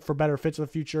contract and look for better fits in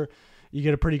the future, you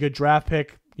get a pretty good draft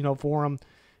pick, for him.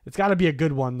 It's got to be a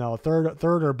good one though. Third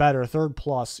or better, 3rd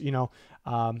plus,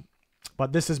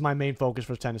 but this is my main focus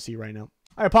for Tennessee right now.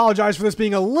 I apologize for this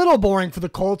being a little boring for the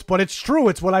Colts, but it's true.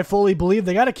 It's what I fully believe.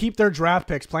 They got to keep their draft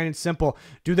picks, plain and simple.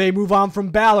 Do they move on from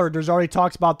Ballard? There's already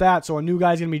talks about that. So a new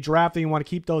guy's going to be drafting. You want to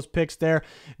keep those picks there.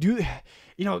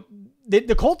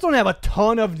 The Colts don't have a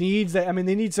ton of needs. They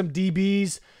need some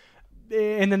DBs.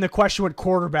 And then the question with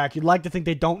quarterback. You'd like to think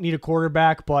they don't need a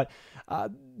quarterback, but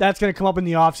that's going to come up in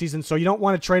the offseason. So you don't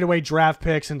want to trade away draft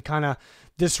picks and kind of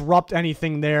disrupt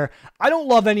anything there. I don't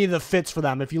love any of the fits for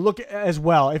them. If you look at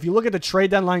the trade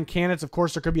deadline candidates, of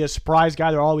course, there could be a surprise guy.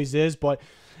 There always is, but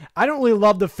I don't really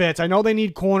love the fits. I know they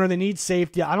need corner. They need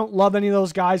safety. I don't love any of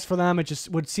those guys for them. It just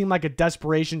would seem like a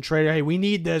desperation trade. Hey, we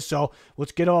need this, so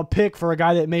let's get a pick for a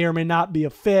guy that may or may not be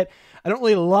a fit. I don't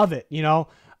really love it,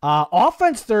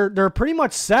 Offense, they're pretty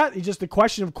much set. It's just a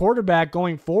question of quarterback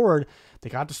going forward. They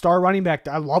got the star running back.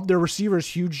 I love their receivers.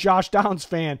 Huge Josh Downs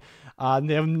fan.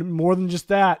 They have more than just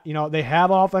that. They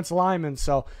have offensive linemen.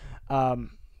 So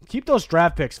keep those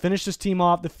draft picks. Finish this team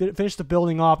off. Finish the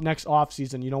building off next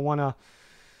offseason. You don't want to,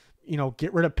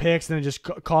 get rid of picks and then just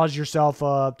cause yourself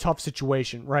a tough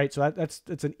situation, right? So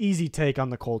that's an easy take on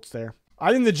the Colts there.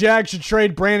 I think the Jags should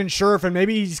trade Brandon Scherff, and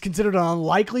maybe he's considered an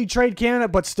unlikely trade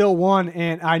candidate, but still one.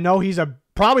 And I know he's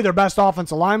probably their best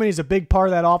offensive lineman. He's a big part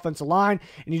of that offensive line,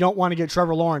 and you don't want to get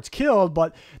Trevor Lawrence killed,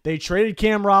 but they traded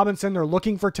Cam Robinson. They're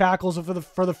looking for tackles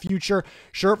for the future.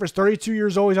 Scherff is 32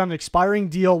 years old. He's on an expiring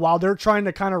deal. While they're trying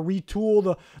to kind of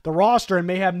retool the roster and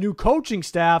may have new coaching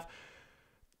staff,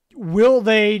 will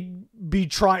they be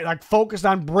focused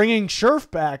on bringing Scherff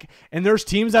back? And there's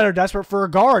teams that are desperate for a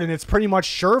guard, and it's pretty much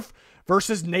Scherff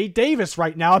versus Nate Davis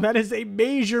right now, and that is a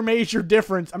major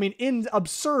difference.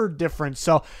 Absurd difference.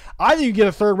 So either you get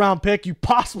a 3rd-round pick, you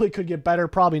possibly could get better,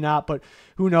 probably not, but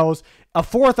who knows. A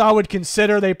 4th I would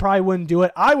consider. They probably wouldn't do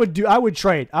it. I would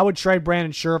trade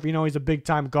Brandon Scherff. He's a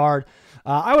big-time guard.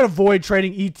 I would avoid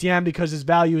trading ETN because his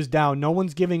value is down. No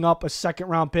one's giving up a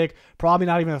 2nd-round pick, probably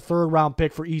not even a 3rd-round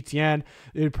pick for ETN.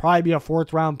 It would probably be a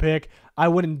 4th-round pick. I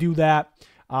wouldn't do that.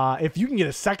 If you can get a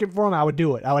 2nd for him, I would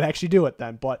do it. I would actually do it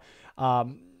then, but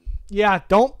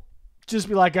don't just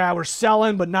be like, we're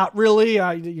selling, but not really,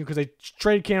 because they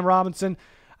trade Cam Robinson.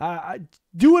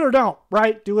 Do it or don't,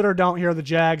 right? Do it or don't. Here are the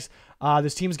Jags.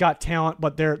 This team's got talent,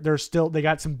 but they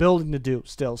got some building to do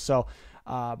still. So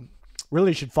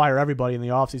really should fire everybody in the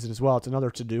offseason as well. It's another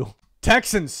to-do.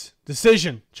 Texans,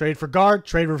 decision. Trade for guard,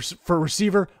 trade for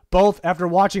receiver, both. After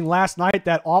watching last night,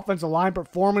 that offensive line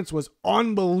performance was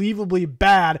unbelievably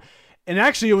bad. And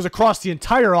actually, it was across the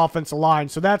entire offensive line,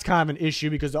 so that's kind of an issue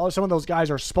because some of those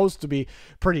guys are supposed to be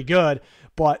pretty good.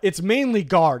 But it's mainly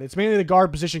guard. It's mainly the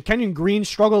guard position. Kenyon Green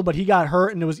struggled, but he got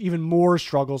hurt, and it was even more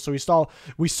struggle. So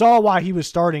we saw why he was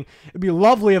starting. It'd be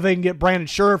lovely if they can get Brandon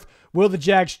Scherf. Will the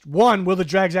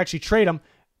Jags actually trade him?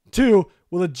 2,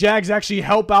 will the Jags actually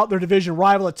help out their division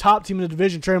rival, a top team in the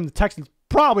division, trade him to the Texans?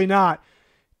 Probably not.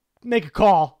 Make a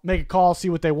call. See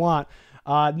what they want.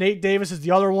 Nate Davis is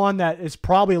the other one that is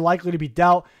probably likely to be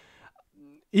dealt.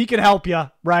 He can help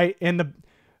you, right? And it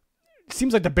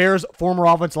seems like the Bears' former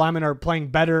offensive linemen are playing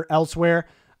better elsewhere.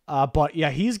 But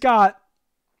yeah, he's got,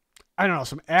 I don't know,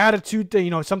 some attitude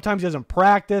thing. Sometimes he doesn't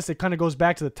practice. It kind of goes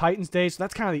back to the Titans days. So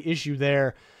that's kind of the issue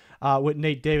there with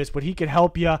Nate Davis. But he can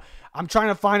help you. I'm trying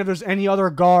to find if there's any other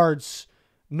guards,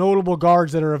 notable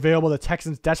guards that are available. The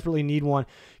Texans desperately need one.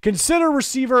 Consider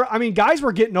receiver. I mean, guys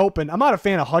were getting open. I'm not a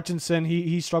fan of Hutchinson.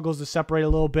 He struggles to separate a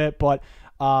little bit, but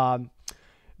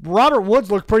Robert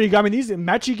Woods looked pretty good. I mean,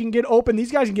 Mechie can get open.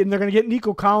 These guys can get, and they're going to get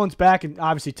Nico Collins back, and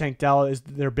obviously Tank Dell is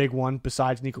their big one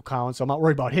besides Nico Collins, so I'm not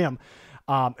worried about him.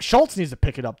 Schultz needs to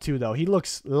pick it up too, though. He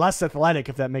looks less athletic,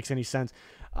 if that makes any sense.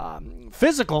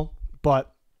 Physical,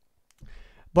 but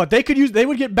they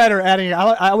would get better adding.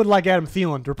 I would like Adam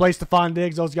Thielen to replace Stephon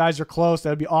Diggs. Those guys are close. That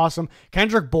would be awesome.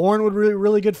 Kendrick Bourne would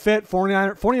really good fit.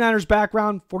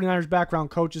 49ers background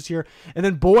coaches here. And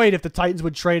then Boyd, if the Titans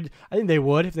would trade, I think they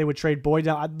would, if they would trade Boyd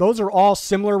down. Those are all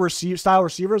similar style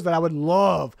receivers that I would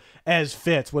love as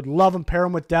fits. Would love them, pair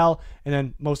them with Dell, and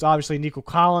then most obviously Nico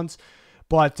Collins.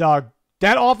 But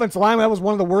that offensive line, that was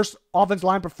one of the worst offensive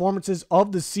line performances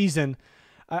of the season.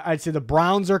 I'd say the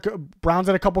Browns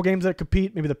had a couple games that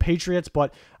compete, maybe the Patriots,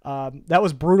 but that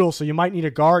was brutal. So you might need a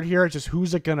guard here. It's just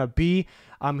who's it going to be?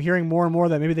 I'm hearing more and more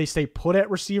that maybe they stay put at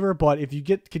receiver, but if you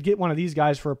could get one of these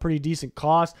guys for a pretty decent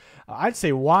cost, I'd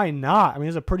say why not? I mean,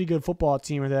 it's a pretty good football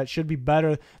team that should be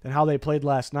better than how they played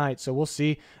last night. So we'll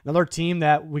see. Another team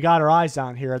that we got our eyes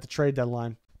on here at the trade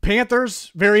deadline.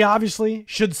 Panthers, very obviously,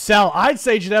 should sell. I'd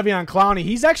say Jadeveon Clowney.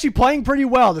 He's actually playing pretty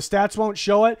well. The stats won't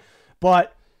show it,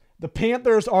 but the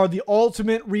Panthers are the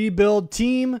ultimate rebuild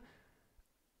team.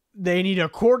 They need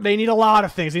a lot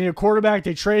of things. They need a quarterback.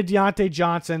 They traded Deontay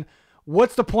Johnson.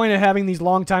 What's the point of having these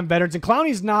longtime veterans? And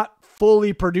Clowney's not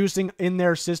fully producing in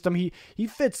their system. He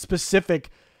fits specific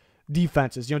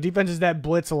defenses. Defenses that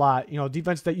blitz a lot.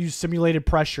 Defenses that use simulated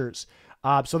pressures.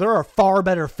 So there are far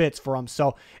better fits for him.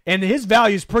 So, and his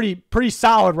value is pretty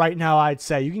solid right now, I'd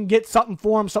say. You can get something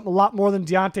for him, something a lot more than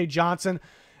Deontay Johnson.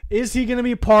 Is he going to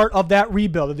be part of that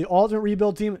rebuild, of the ultimate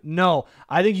rebuild team? No.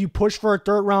 I think you push for a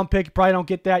third-round pick. You probably don't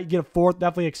get that. You get a fourth.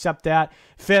 Definitely accept that.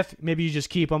 Fifth, maybe you just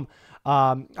keep him.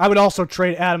 I would also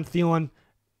trade Adam Thielen,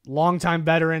 longtime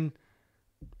veteran.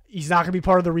 He's not going to be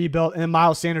part of the rebuild. And then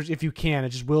Miles Sanders, if you can.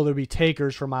 It just will there be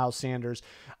takers for Miles Sanders.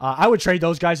 I would trade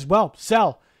those guys as well.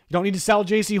 Sell. You don't need to sell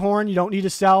J.C. Horn. You don't need to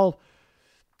sell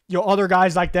other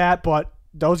guys like that. But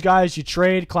those guys you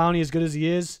trade. Clowney, as good as he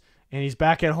is, and he's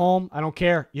back at home, I don't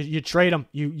care. You trade him.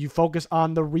 You focus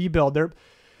on the rebuild. They're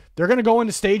going to go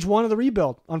into stage one of the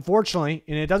rebuild, unfortunately.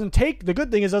 And it doesn't take, the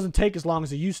good thing is it doesn't take as long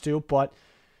as it used to, but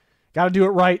got to do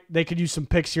it right. They could use some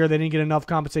picks here. They didn't get enough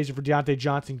compensation for Deontay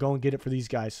Johnson. Go and get it for these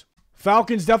guys.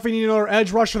 Falcons definitely need another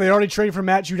edge rusher. They already traded for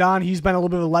Matt Judon. He's been a little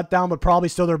bit of a letdown, but probably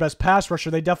still their best pass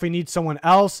rusher. They definitely need someone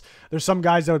else. There's some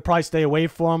guys that would probably stay away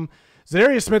from him.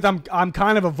 Zadarius Smith, I'm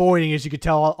kind of avoiding, as you could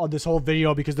tell on this whole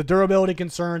video, because the durability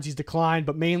concerns, he's declined,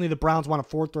 but mainly the Browns want a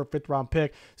 4th or 5th round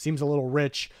pick. Seems a little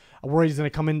rich. I worry he's going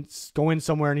to go in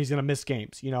somewhere and he's going to miss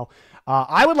games.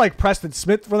 I would like Preston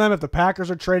Smith for them if the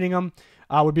Packers are trading him.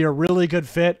 Would be a really good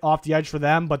fit off the edge for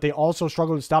them, but they also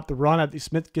struggle to stop the run. I think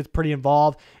Smith gets pretty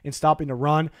involved in stopping the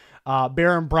run.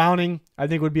 Baron Browning, I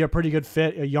think, would be a pretty good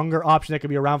fit, a younger option that could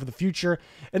be around for the future.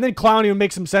 And then Clowney would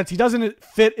make some sense. He doesn't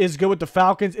fit as good with the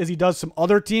Falcons as he does some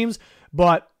other teams,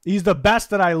 but he's the best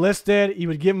that I listed. He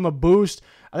would give him a boost.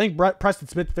 I think Preston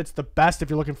Smith fits the best if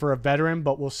you're looking for a veteran,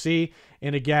 but we'll see.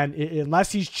 And again,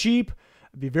 unless he's cheap,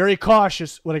 be very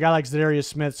cautious with a guy like Zadarius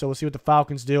Smith, so we'll see what the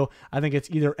Falcons do. I think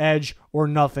it's either edge or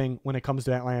nothing when it comes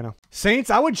to Atlanta. Saints,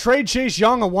 I would trade Chase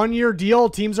Young, a 1-year deal.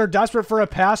 Teams are desperate for a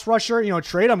pass rusher.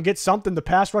 Trade him, get something. The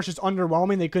pass rush is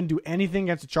underwhelming. They couldn't do anything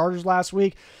against the Chargers last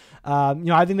week.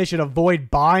 I think they should avoid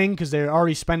buying because they're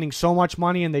already spending so much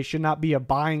money, and they should not be a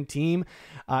buying team.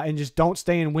 And just don't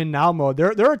stay in win-now mode.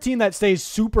 They're a team that stays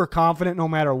super confident no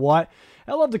matter what.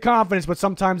 I love the confidence, but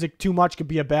sometimes too much could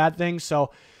be a bad thing,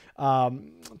 so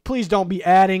please don't be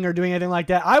adding or doing anything like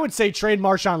that. I would say trade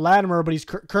Marshawn Lattimore, but he's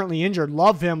currently injured.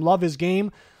 Love him. Love his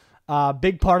game.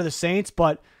 Big part of the Saints,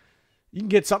 but You can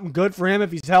get something good for him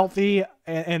if he's healthy,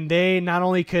 and they not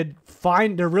only could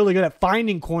they're really good at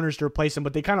finding corners to replace him,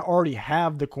 but they kind of already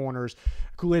have the corners.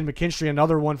 Kool-Aid McKinstry,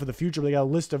 another one for the future. They got a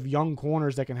list of young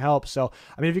corners that can help. So,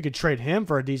 I mean, if you could trade him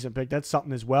for a decent pick, that's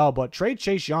something as well. But trade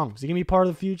Chase Young. Is he going to be part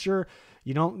of the future?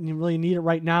 You don't really need it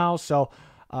right now. So,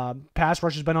 pass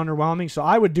rush has been underwhelming. So,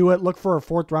 I would do it. Look for a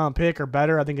 4th-round pick or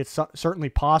better. I think it's certainly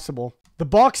possible. The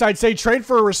Bucs, I'd say trade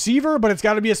for a receiver, but it's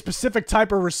got to be a specific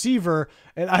type of receiver.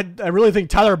 And I really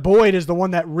think Tyler Boyd is the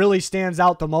one that really stands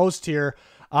out the most here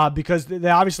because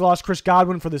they obviously lost Chris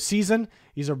Godwin for the season.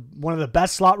 He's one of the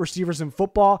best slot receivers in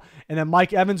football. And then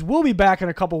Mike Evans will be back in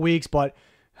a couple weeks, but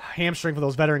hamstring for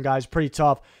those veteran guys, pretty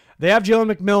tough. They have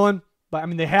Jalen McMillan, but I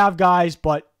mean, they have guys,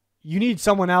 but you need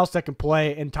someone else that can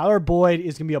play. And Tyler Boyd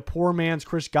is going to be a poor man's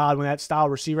Chris Godwin, that style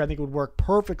receiver. I think it would work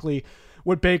perfectly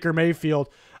with Baker Mayfield.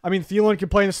 I mean, Thielen can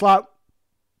play in the slot.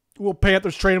 Will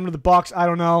Panthers trade him to the Bucs? I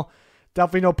don't know.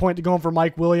 Definitely no point to going for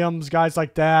Mike Williams, guys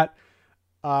like that.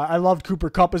 I loved Cooper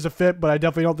Kupp as a fit, but I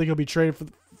definitely don't think he'll be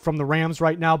traded from the Rams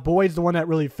right now. Boyd's the one that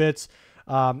really fits.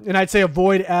 And I'd say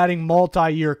avoid adding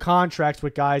multi-year contracts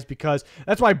with guys because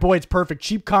that's why Boyd's perfect.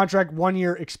 Cheap contract, 1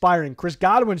 year expiring. Chris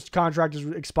Godwin's contract is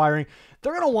expiring.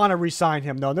 They're going to want to re-sign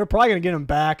him, though. They're probably going to get him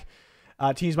back.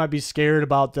 Teams might be scared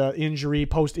about the injury,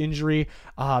 post-injury.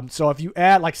 So if you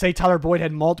add, like, say Tyler Boyd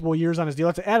had multiple years on his deal.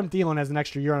 Let's say Adam Thielen has an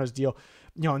extra year on his deal.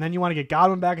 And then you want to get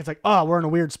Godwin back. It's like, oh, we're in a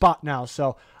weird spot now.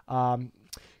 So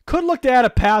could look to add a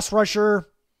pass rusher.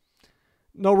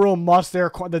 No real must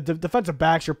there. The defensive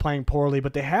backs are playing poorly,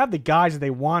 but they have the guys that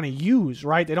they want to use,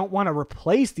 right? They don't want to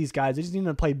replace these guys. They just need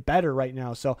them to play better right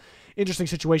now. So interesting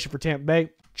situation for Tampa Bay.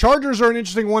 Chargers are an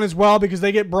interesting one as well because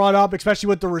they get brought up, especially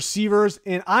with the receivers.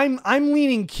 And I'm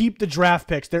leaning keep the draft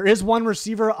picks. There is one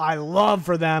receiver I love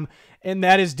for them, and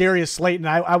that is Darius Slayton.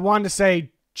 I wanted to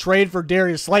say trade for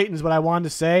Darius Slayton is what I wanted to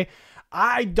say.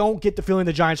 I don't get the feeling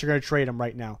the Giants are going to trade him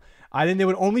right now. I think they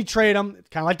would only trade him,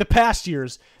 kind of like the past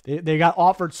years. They got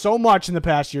offered so much in the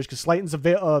past years because Slayton's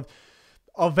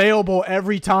available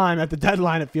every time at the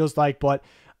deadline, it feels like. But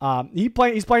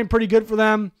he's playing pretty good for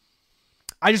them.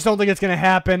 I just don't think it's going to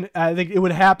happen. I think it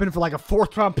would happen for like a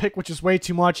 4th-round pick, which is way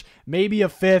too much. Maybe a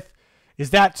 5th. Is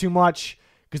that too much?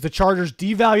 Because the Chargers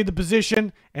devalued the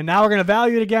position, and now we're going to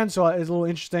value it again, so it's a little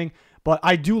interesting. But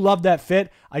I do love that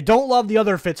fit. I don't love the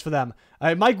other fits for them.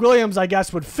 Mike Williams, I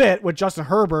guess, would fit with Justin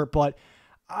Herbert, but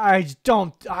I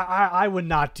would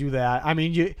not do that. I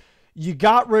mean, you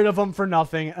got rid of him for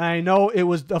nothing. And I know it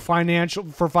was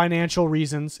for financial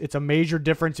reasons. It's a major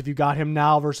difference if you got him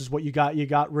now versus what you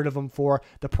got rid of him for.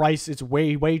 The price is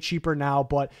way, way cheaper now,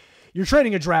 but you're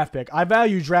trading a draft pick. I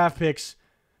value draft picks.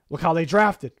 Look how they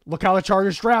drafted. Look how the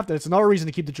Chargers drafted. It's another reason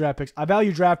to keep the draft picks. I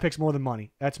value draft picks more than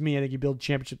money. That's me. I think you build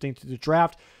championship things through the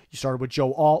draft. You started with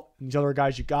Joe Alt and these other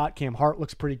guys you got. Cam Hart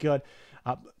looks pretty good.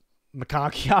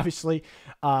 McConkey, obviously.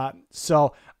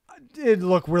 So it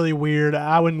looked really weird.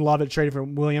 I wouldn't love it trading for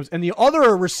Williams. And the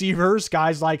other receivers,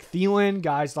 guys like Thielen,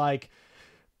 guys like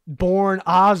Bourne,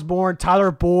 Osborne,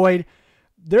 Tyler Boyd,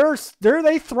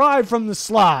 they thrive from the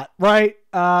slot, right?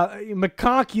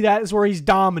 McConkey, that is where he's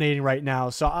dominating right now.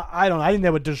 So I think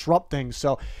that would disrupt things.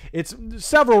 So it's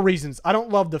several reasons. I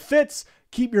don't love the fits.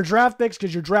 Keep your draft picks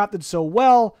because you're drafted so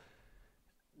well.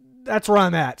 That's where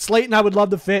I'm at. Slayton, I would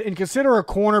love to fit and consider a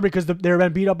corner because they've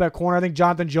been beat up at corner. I think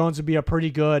Jonathan Jones would be a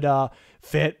pretty good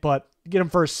fit, but get him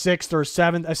for a 6th or a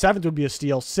 7th. A 7th would be a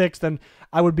steal. 6th, and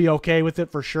I would be okay with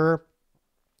it for sure.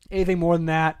 Anything more than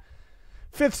that,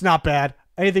 5th's not bad.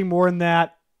 Anything more than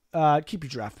that, keep your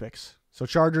draft picks. So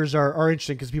Chargers are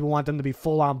interesting because people want them to be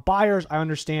full-on buyers. I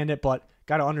understand it, but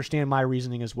got to understand my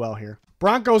reasoning as well here.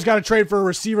 Broncos got to trade for a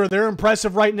receiver. They're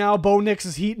impressive right now. Bo Nix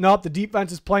is heating up. The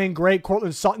defense is playing great.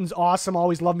 Cortland Sutton's awesome.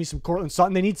 Always love me some Cortland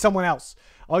Sutton. They need someone else.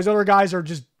 All these other guys are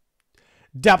just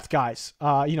depth guys,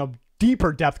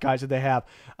 deeper depth guys that they have.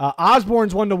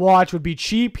 Osborne's one to watch. Would be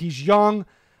cheap. He's young.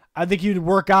 I think he would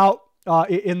work out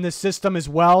in this system as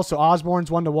well. So Osborne's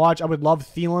one to watch. I would love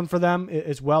Thielen for them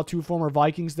as well. 2 former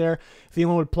Vikings there.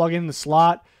 Thielen would plug in the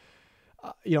slot,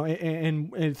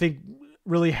 and think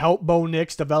really help Bo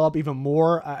Nix develop even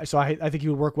more. So I think he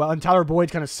would work well. And Tyler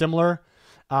Boyd's kind of similar.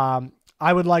 I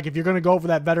would like, if you're going to go for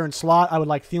that veteran slot, I would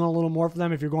like Thielen a little more for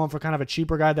them. If you're going for kind of a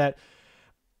cheaper guy that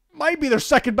might be their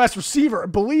second best receiver,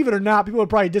 believe it or not, people would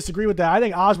probably disagree with that. I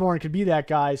think Osborne could be that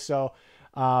guy. So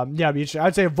it'd be interesting.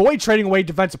 I'd say avoid trading away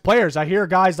defensive players. I hear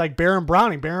guys like Baron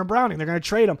Browning, they're going to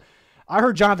trade him. I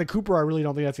heard Jonathan Cooper. I really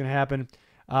don't think that's going to happen.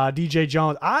 DJ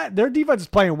Jones, their defense is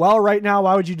playing well right now.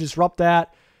 Why would you disrupt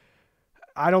that?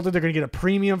 I don't think they're going to get a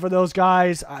premium for those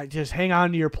guys. I just hang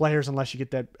on to your players unless you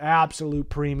get that absolute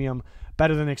premium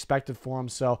better than expected for him.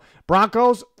 So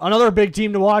Broncos, another big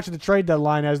team to watch at the trade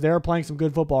deadline as they're playing some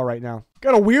good football right now.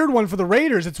 Got a weird one for the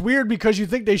Raiders. It's weird because you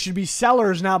think they should be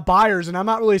sellers, not buyers, and I'm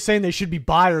not really saying they should be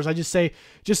buyers. I just say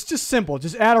just simple.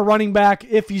 Just add a running back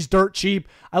if he's dirt cheap.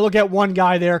 I look at one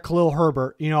guy there, Khalil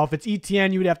Herbert. You know, if it's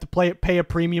ETN, you would have to pay a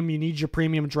premium. You need your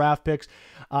premium draft picks.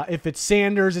 If it's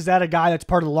Sanders, is that a guy that's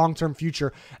part of the long-term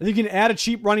future? I think you can add a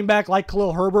cheap running back like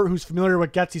Khalil Herbert, who's familiar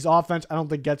with Getsy's offense. I don't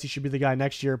think Getsy should be the guy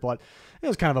next year, but it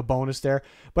was kind of a bonus there.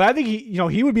 But I think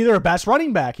he would be their best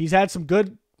running back. He's had some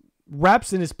good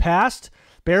reps in his past.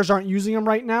 Bears aren't using him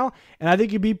right now, and I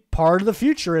think he'd be part of the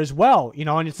future as well.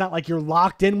 And it's not like you're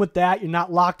locked in with that. You're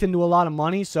not locked into a lot of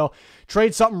money, so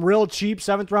trade something real cheap,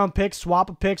 7th-round picks,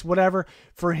 swap a picks, whatever,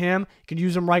 for him. You could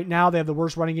use him right now. They have the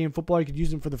worst running game in football. You could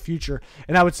use him for the future.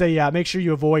 And I would say, yeah, make sure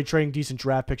you avoid trading decent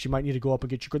draft picks. You might need to go up and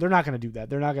get your – they're not going to do that.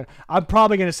 They're not going to – I'm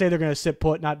probably going to say they're going to sit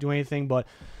put, not do anything, but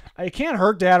it can't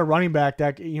hurt to add a running back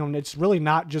that, it's really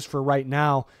not just for right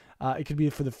now. It could be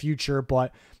for the future,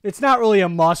 but it's not really a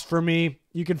must for me.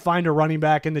 You can find a running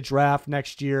back in the draft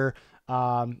next year.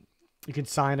 You can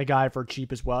sign a guy for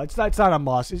cheap as well. It's not a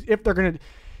must. If they're going to,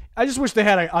 I just wish they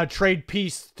had a trade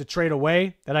piece to trade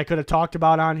away that I could have talked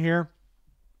about on here.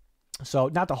 So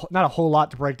not a whole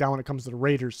lot to break down when it comes to the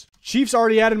Raiders. Chiefs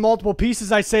already added multiple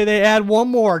pieces. I say they add one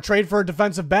more. Trade for a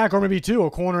defensive back or maybe two,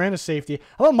 a corner and a safety.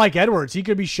 How about Mike Edwards? He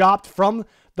could be shopped from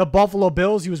the Buffalo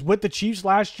Bills. He was with the Chiefs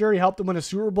last year. He helped them win a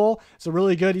Super Bowl. So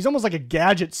really good. He's almost like a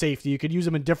gadget safety. You could use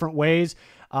him in different ways.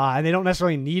 And they don't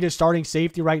necessarily need a starting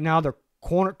safety right now. Their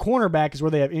cornerback is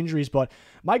where they have injuries. But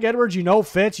Mike Edwards,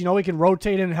 fits. He can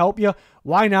rotate in and help you.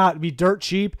 Why not? Be dirt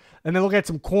cheap. And then look at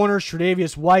some corners.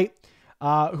 Tre'Davious White,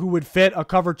 who would fit a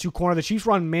cover 2 corner. The Chiefs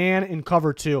run man in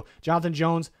cover 2. Jonathan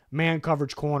Jones, man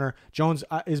coverage corner. Jones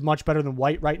is much better than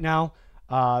White right now.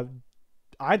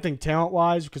 I think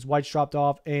talent-wise, because White's dropped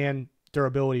off, and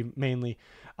durability mainly.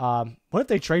 What if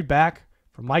they trade back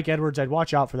for Mike Edwards? I'd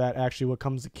watch out for that, actually, what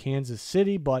comes to Kansas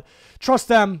City, but trust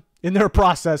them in their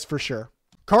process for sure.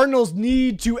 Cardinals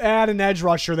need to add an edge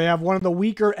rusher. They have one of the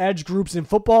weaker edge groups in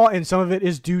football, and some of it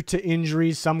is due to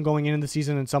injuries, some going into the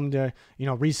season and some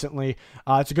recently.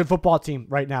 It's a good football team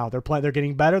right now. They're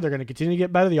getting better. They're going to continue to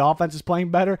get better. The offense is playing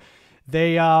better.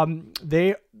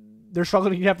 They're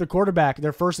struggling to get after the quarterback.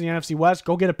 They're first in the NFC West.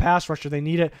 Go get a pass rusher. They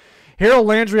need it. Harold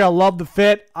Landry, I love the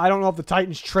fit. I don't know if the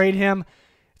Titans trade him.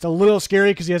 It's a little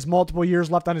scary because he has multiple years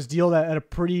left on his deal at a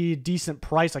pretty decent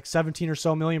price, like $17 or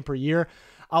so million per year.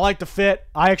 I like the fit.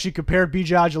 I actually compared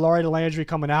B.J. Ojulari to Landry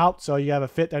coming out, so you have a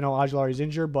fit. I know Ojulari's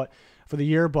injured for the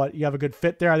year, but you have a good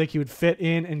fit there. I think he would fit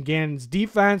in Gannon's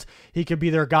defense. He could be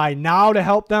their guy now to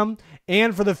help them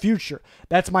and for the future.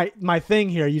 That's my thing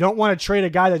here. You don't want to trade a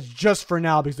guy that's just for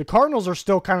now because the Cardinals are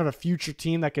still kind of a future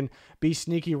team that can be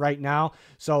sneaky right now.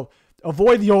 So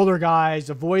avoid the older guys.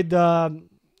 Avoid the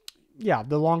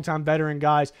longtime veteran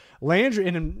guys.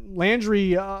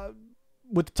 Landry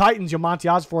with the Titans, Monty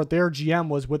Osborne, their GM,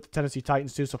 was with the Tennessee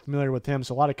Titans too, so familiar with him.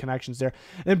 So a lot of connections there.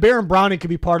 And Baron Browning could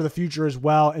be part of the future as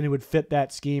well, and it would fit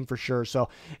that scheme for sure. So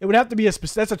it would have to be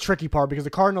that's a tricky part because the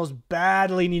Cardinals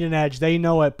badly need an edge. They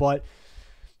know it, but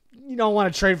you don't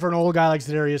want to trade for an old guy like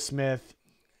Zadarius Smith.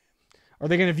 Are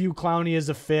they going to view Clowney as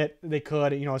a fit? They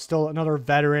could. It's still another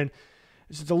veteran.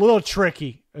 It's a little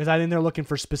tricky because I think they're looking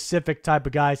for specific type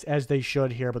of guys as they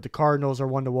should here. But the Cardinals are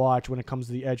one to watch when it comes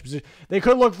to the edge position. They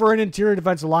could look for an interior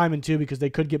defensive lineman too because they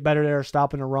could get better there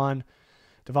stopping the run.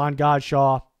 Devon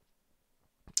Godshaw,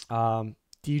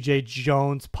 DJ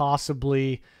Jones,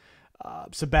 possibly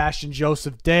Sebastian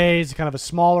Joseph Day is kind of a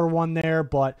smaller one there,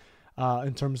 but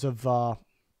in terms of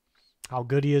how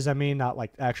good he is, not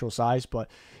like actual size. But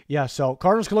yeah, so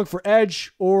Cardinals can look for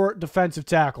edge or defensive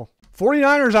tackle.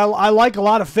 49ers, I like a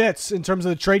lot of fits in terms of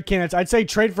the trade candidates. I'd say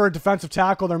trade for a defensive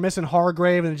tackle. They're missing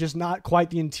Hargrave, and it's just not quite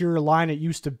the interior line it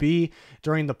used to be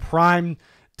during the prime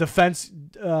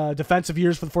defensive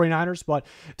years for the 49ers. But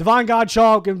Devon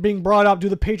Godshaw being brought up. Do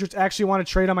the Patriots actually want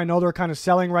to trade him? I know they're kind of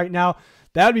selling right now.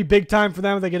 That would be big time for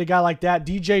them if they get a guy like that.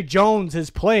 DJ Jones has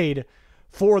played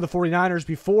for the 49ers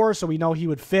before, so we know he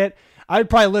would fit. I'd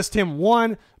probably list him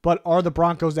one, but are the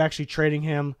Broncos actually trading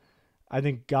him? I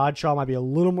think Godshaw might be a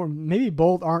little more, maybe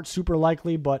both aren't super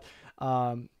likely, but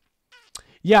and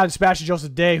Sebastian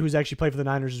Joseph Day, who's actually played for the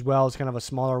Niners as well, is kind of a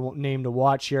smaller name to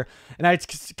watch here. And I'd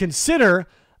consider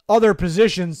other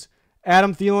positions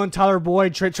Adam Thielen, Tyler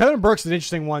Boyd, Traylon Burks is an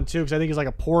interesting one too, because I think he's like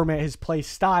a poor man. His play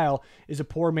style is a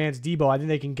poor man's Debo. I think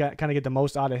they can kind of get the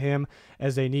most out of him,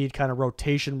 as they need kind of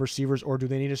rotation receivers, or do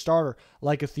they need a starter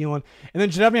like a Thielen? And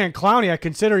then Jadeveon Clowney, I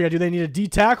consider, do they need a D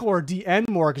tackle or a D end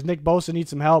more? Because Nick Bosa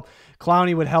needs some help.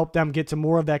 Clowney would help them get to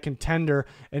more of that contender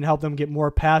and help them get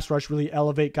more pass rush, really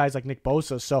elevate guys like Nick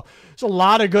Bosa. So there's a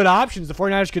lot of good options. The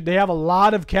 49ers they have a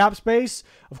lot of cap space.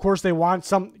 Of course, they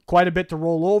want quite a bit to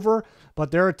roll over,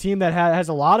 but they're a team that has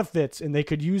a lot of fits, and they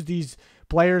could use these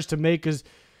players to make, as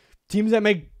teams that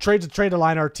make trades at trade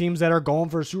deadline are teams that are going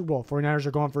for a Super Bowl. 49ers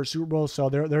are going for a Super Bowl, so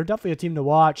they're definitely a team to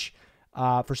watch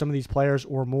for some of these players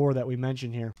or more that we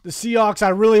mentioned here. The Seahawks, I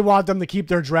really want them to keep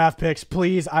their draft picks,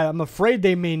 please. I'm afraid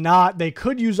they may not. They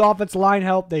could use offensive line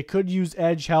help. They could use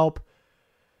edge help.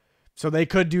 So they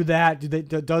could do that.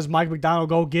 Does Mike McDonald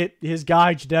go get his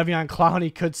guy? Jadeveon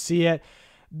Clowney could see it.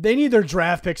 They need their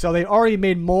draft picks, so they already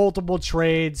made multiple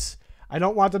trades. I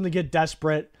don't want them to get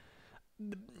desperate.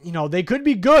 They could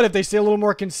be good if they stay a little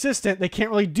more consistent. They can't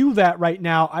really do that right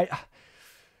now.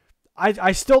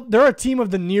 They're a team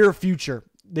of the near future.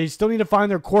 They still need to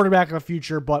find their quarterback in the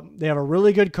future, but they have a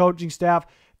really good coaching staff.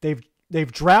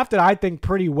 They've drafted, I think,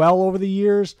 pretty well over the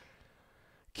years.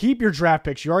 Keep your draft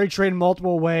picks. You already traded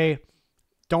multiple away.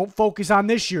 Don't focus on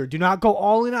this year. Do not go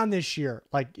all in on this year.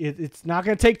 It's not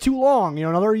going to take too long,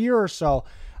 another year or so.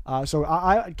 So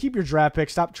I keep your draft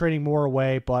picks. Stop trading more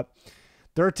away. But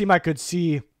they're a team I could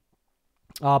see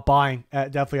buying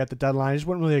definitely at the deadline. I just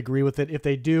wouldn't really agree with it. If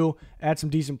they do, add some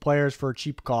decent players for a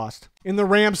cheap cost. In the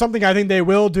Rams, something I think they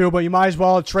will do, but you might as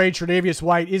well trade Tre'Davious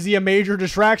White. Is he a major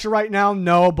distraction right now?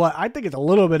 No, but I think it's a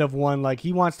little bit of one.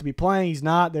 He wants to be playing. He's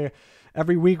not.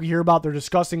 Every week we hear about they're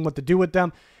discussing what to do with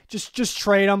them. Just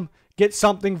trade them, get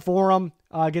something for them,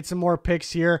 get some more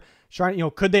picks here.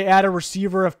 Could they add a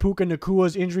receiver if Puka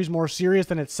Nakua's injury is more serious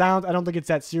than it sounds? I don't think it's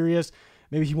that serious.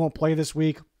 Maybe he won't play this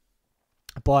week.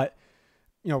 But,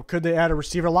 could they add a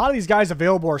receiver? A lot of these guys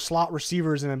available are slot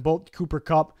receivers, and then both Cooper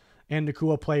Kupp and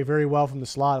Nakua play very well from the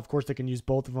slot. Of course, they can use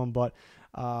both of them, but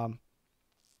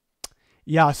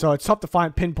yeah, so it's tough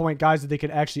to pinpoint guys that they could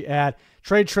actually add.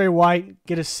 Trade Trey White,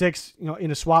 get a 6,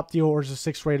 in a swap deal, or just a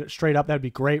 6 straight up. That'd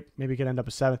be great. Maybe it could end up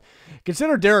a 7.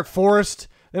 Consider Derek Forrest.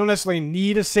 They don't necessarily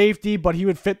need a safety, but he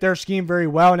would fit their scheme very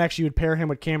well, and actually would pair him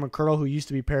with Cameron Curl, who used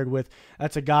to be paired with.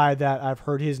 That's a guy that I've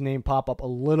heard his name pop up a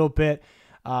little bit.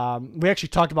 We actually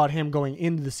talked about him going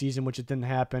into the season, which it didn't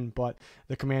happen, but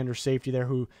the Commanders safety there,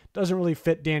 who doesn't really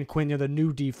fit Dan Quinn, the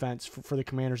new defense for the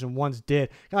Commanders, and once did.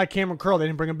 Kind of like Cameron Curl, they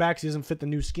didn't bring him back because he doesn't fit the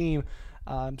new scheme.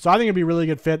 So I think it'd be a really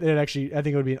good fit. I think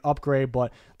it would be an upgrade,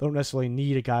 but they don't necessarily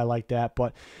need a guy like that.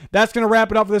 But that's going to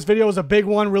wrap it up for this video. It was a big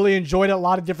one. Really enjoyed it. A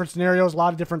lot of different scenarios, a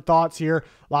lot of different thoughts here,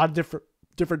 a lot of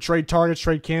different trade targets,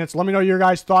 trade candidates. Let me know your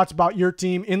guys' thoughts about your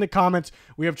team in the comments.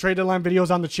 We have trade deadline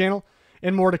videos on the channel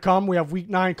and more to come. We have Week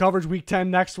 9 coverage, Week 10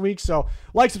 next week. So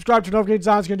like, subscribe, turn notifications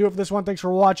on. It's going to do it for this one. Thanks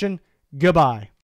for watching. Goodbye.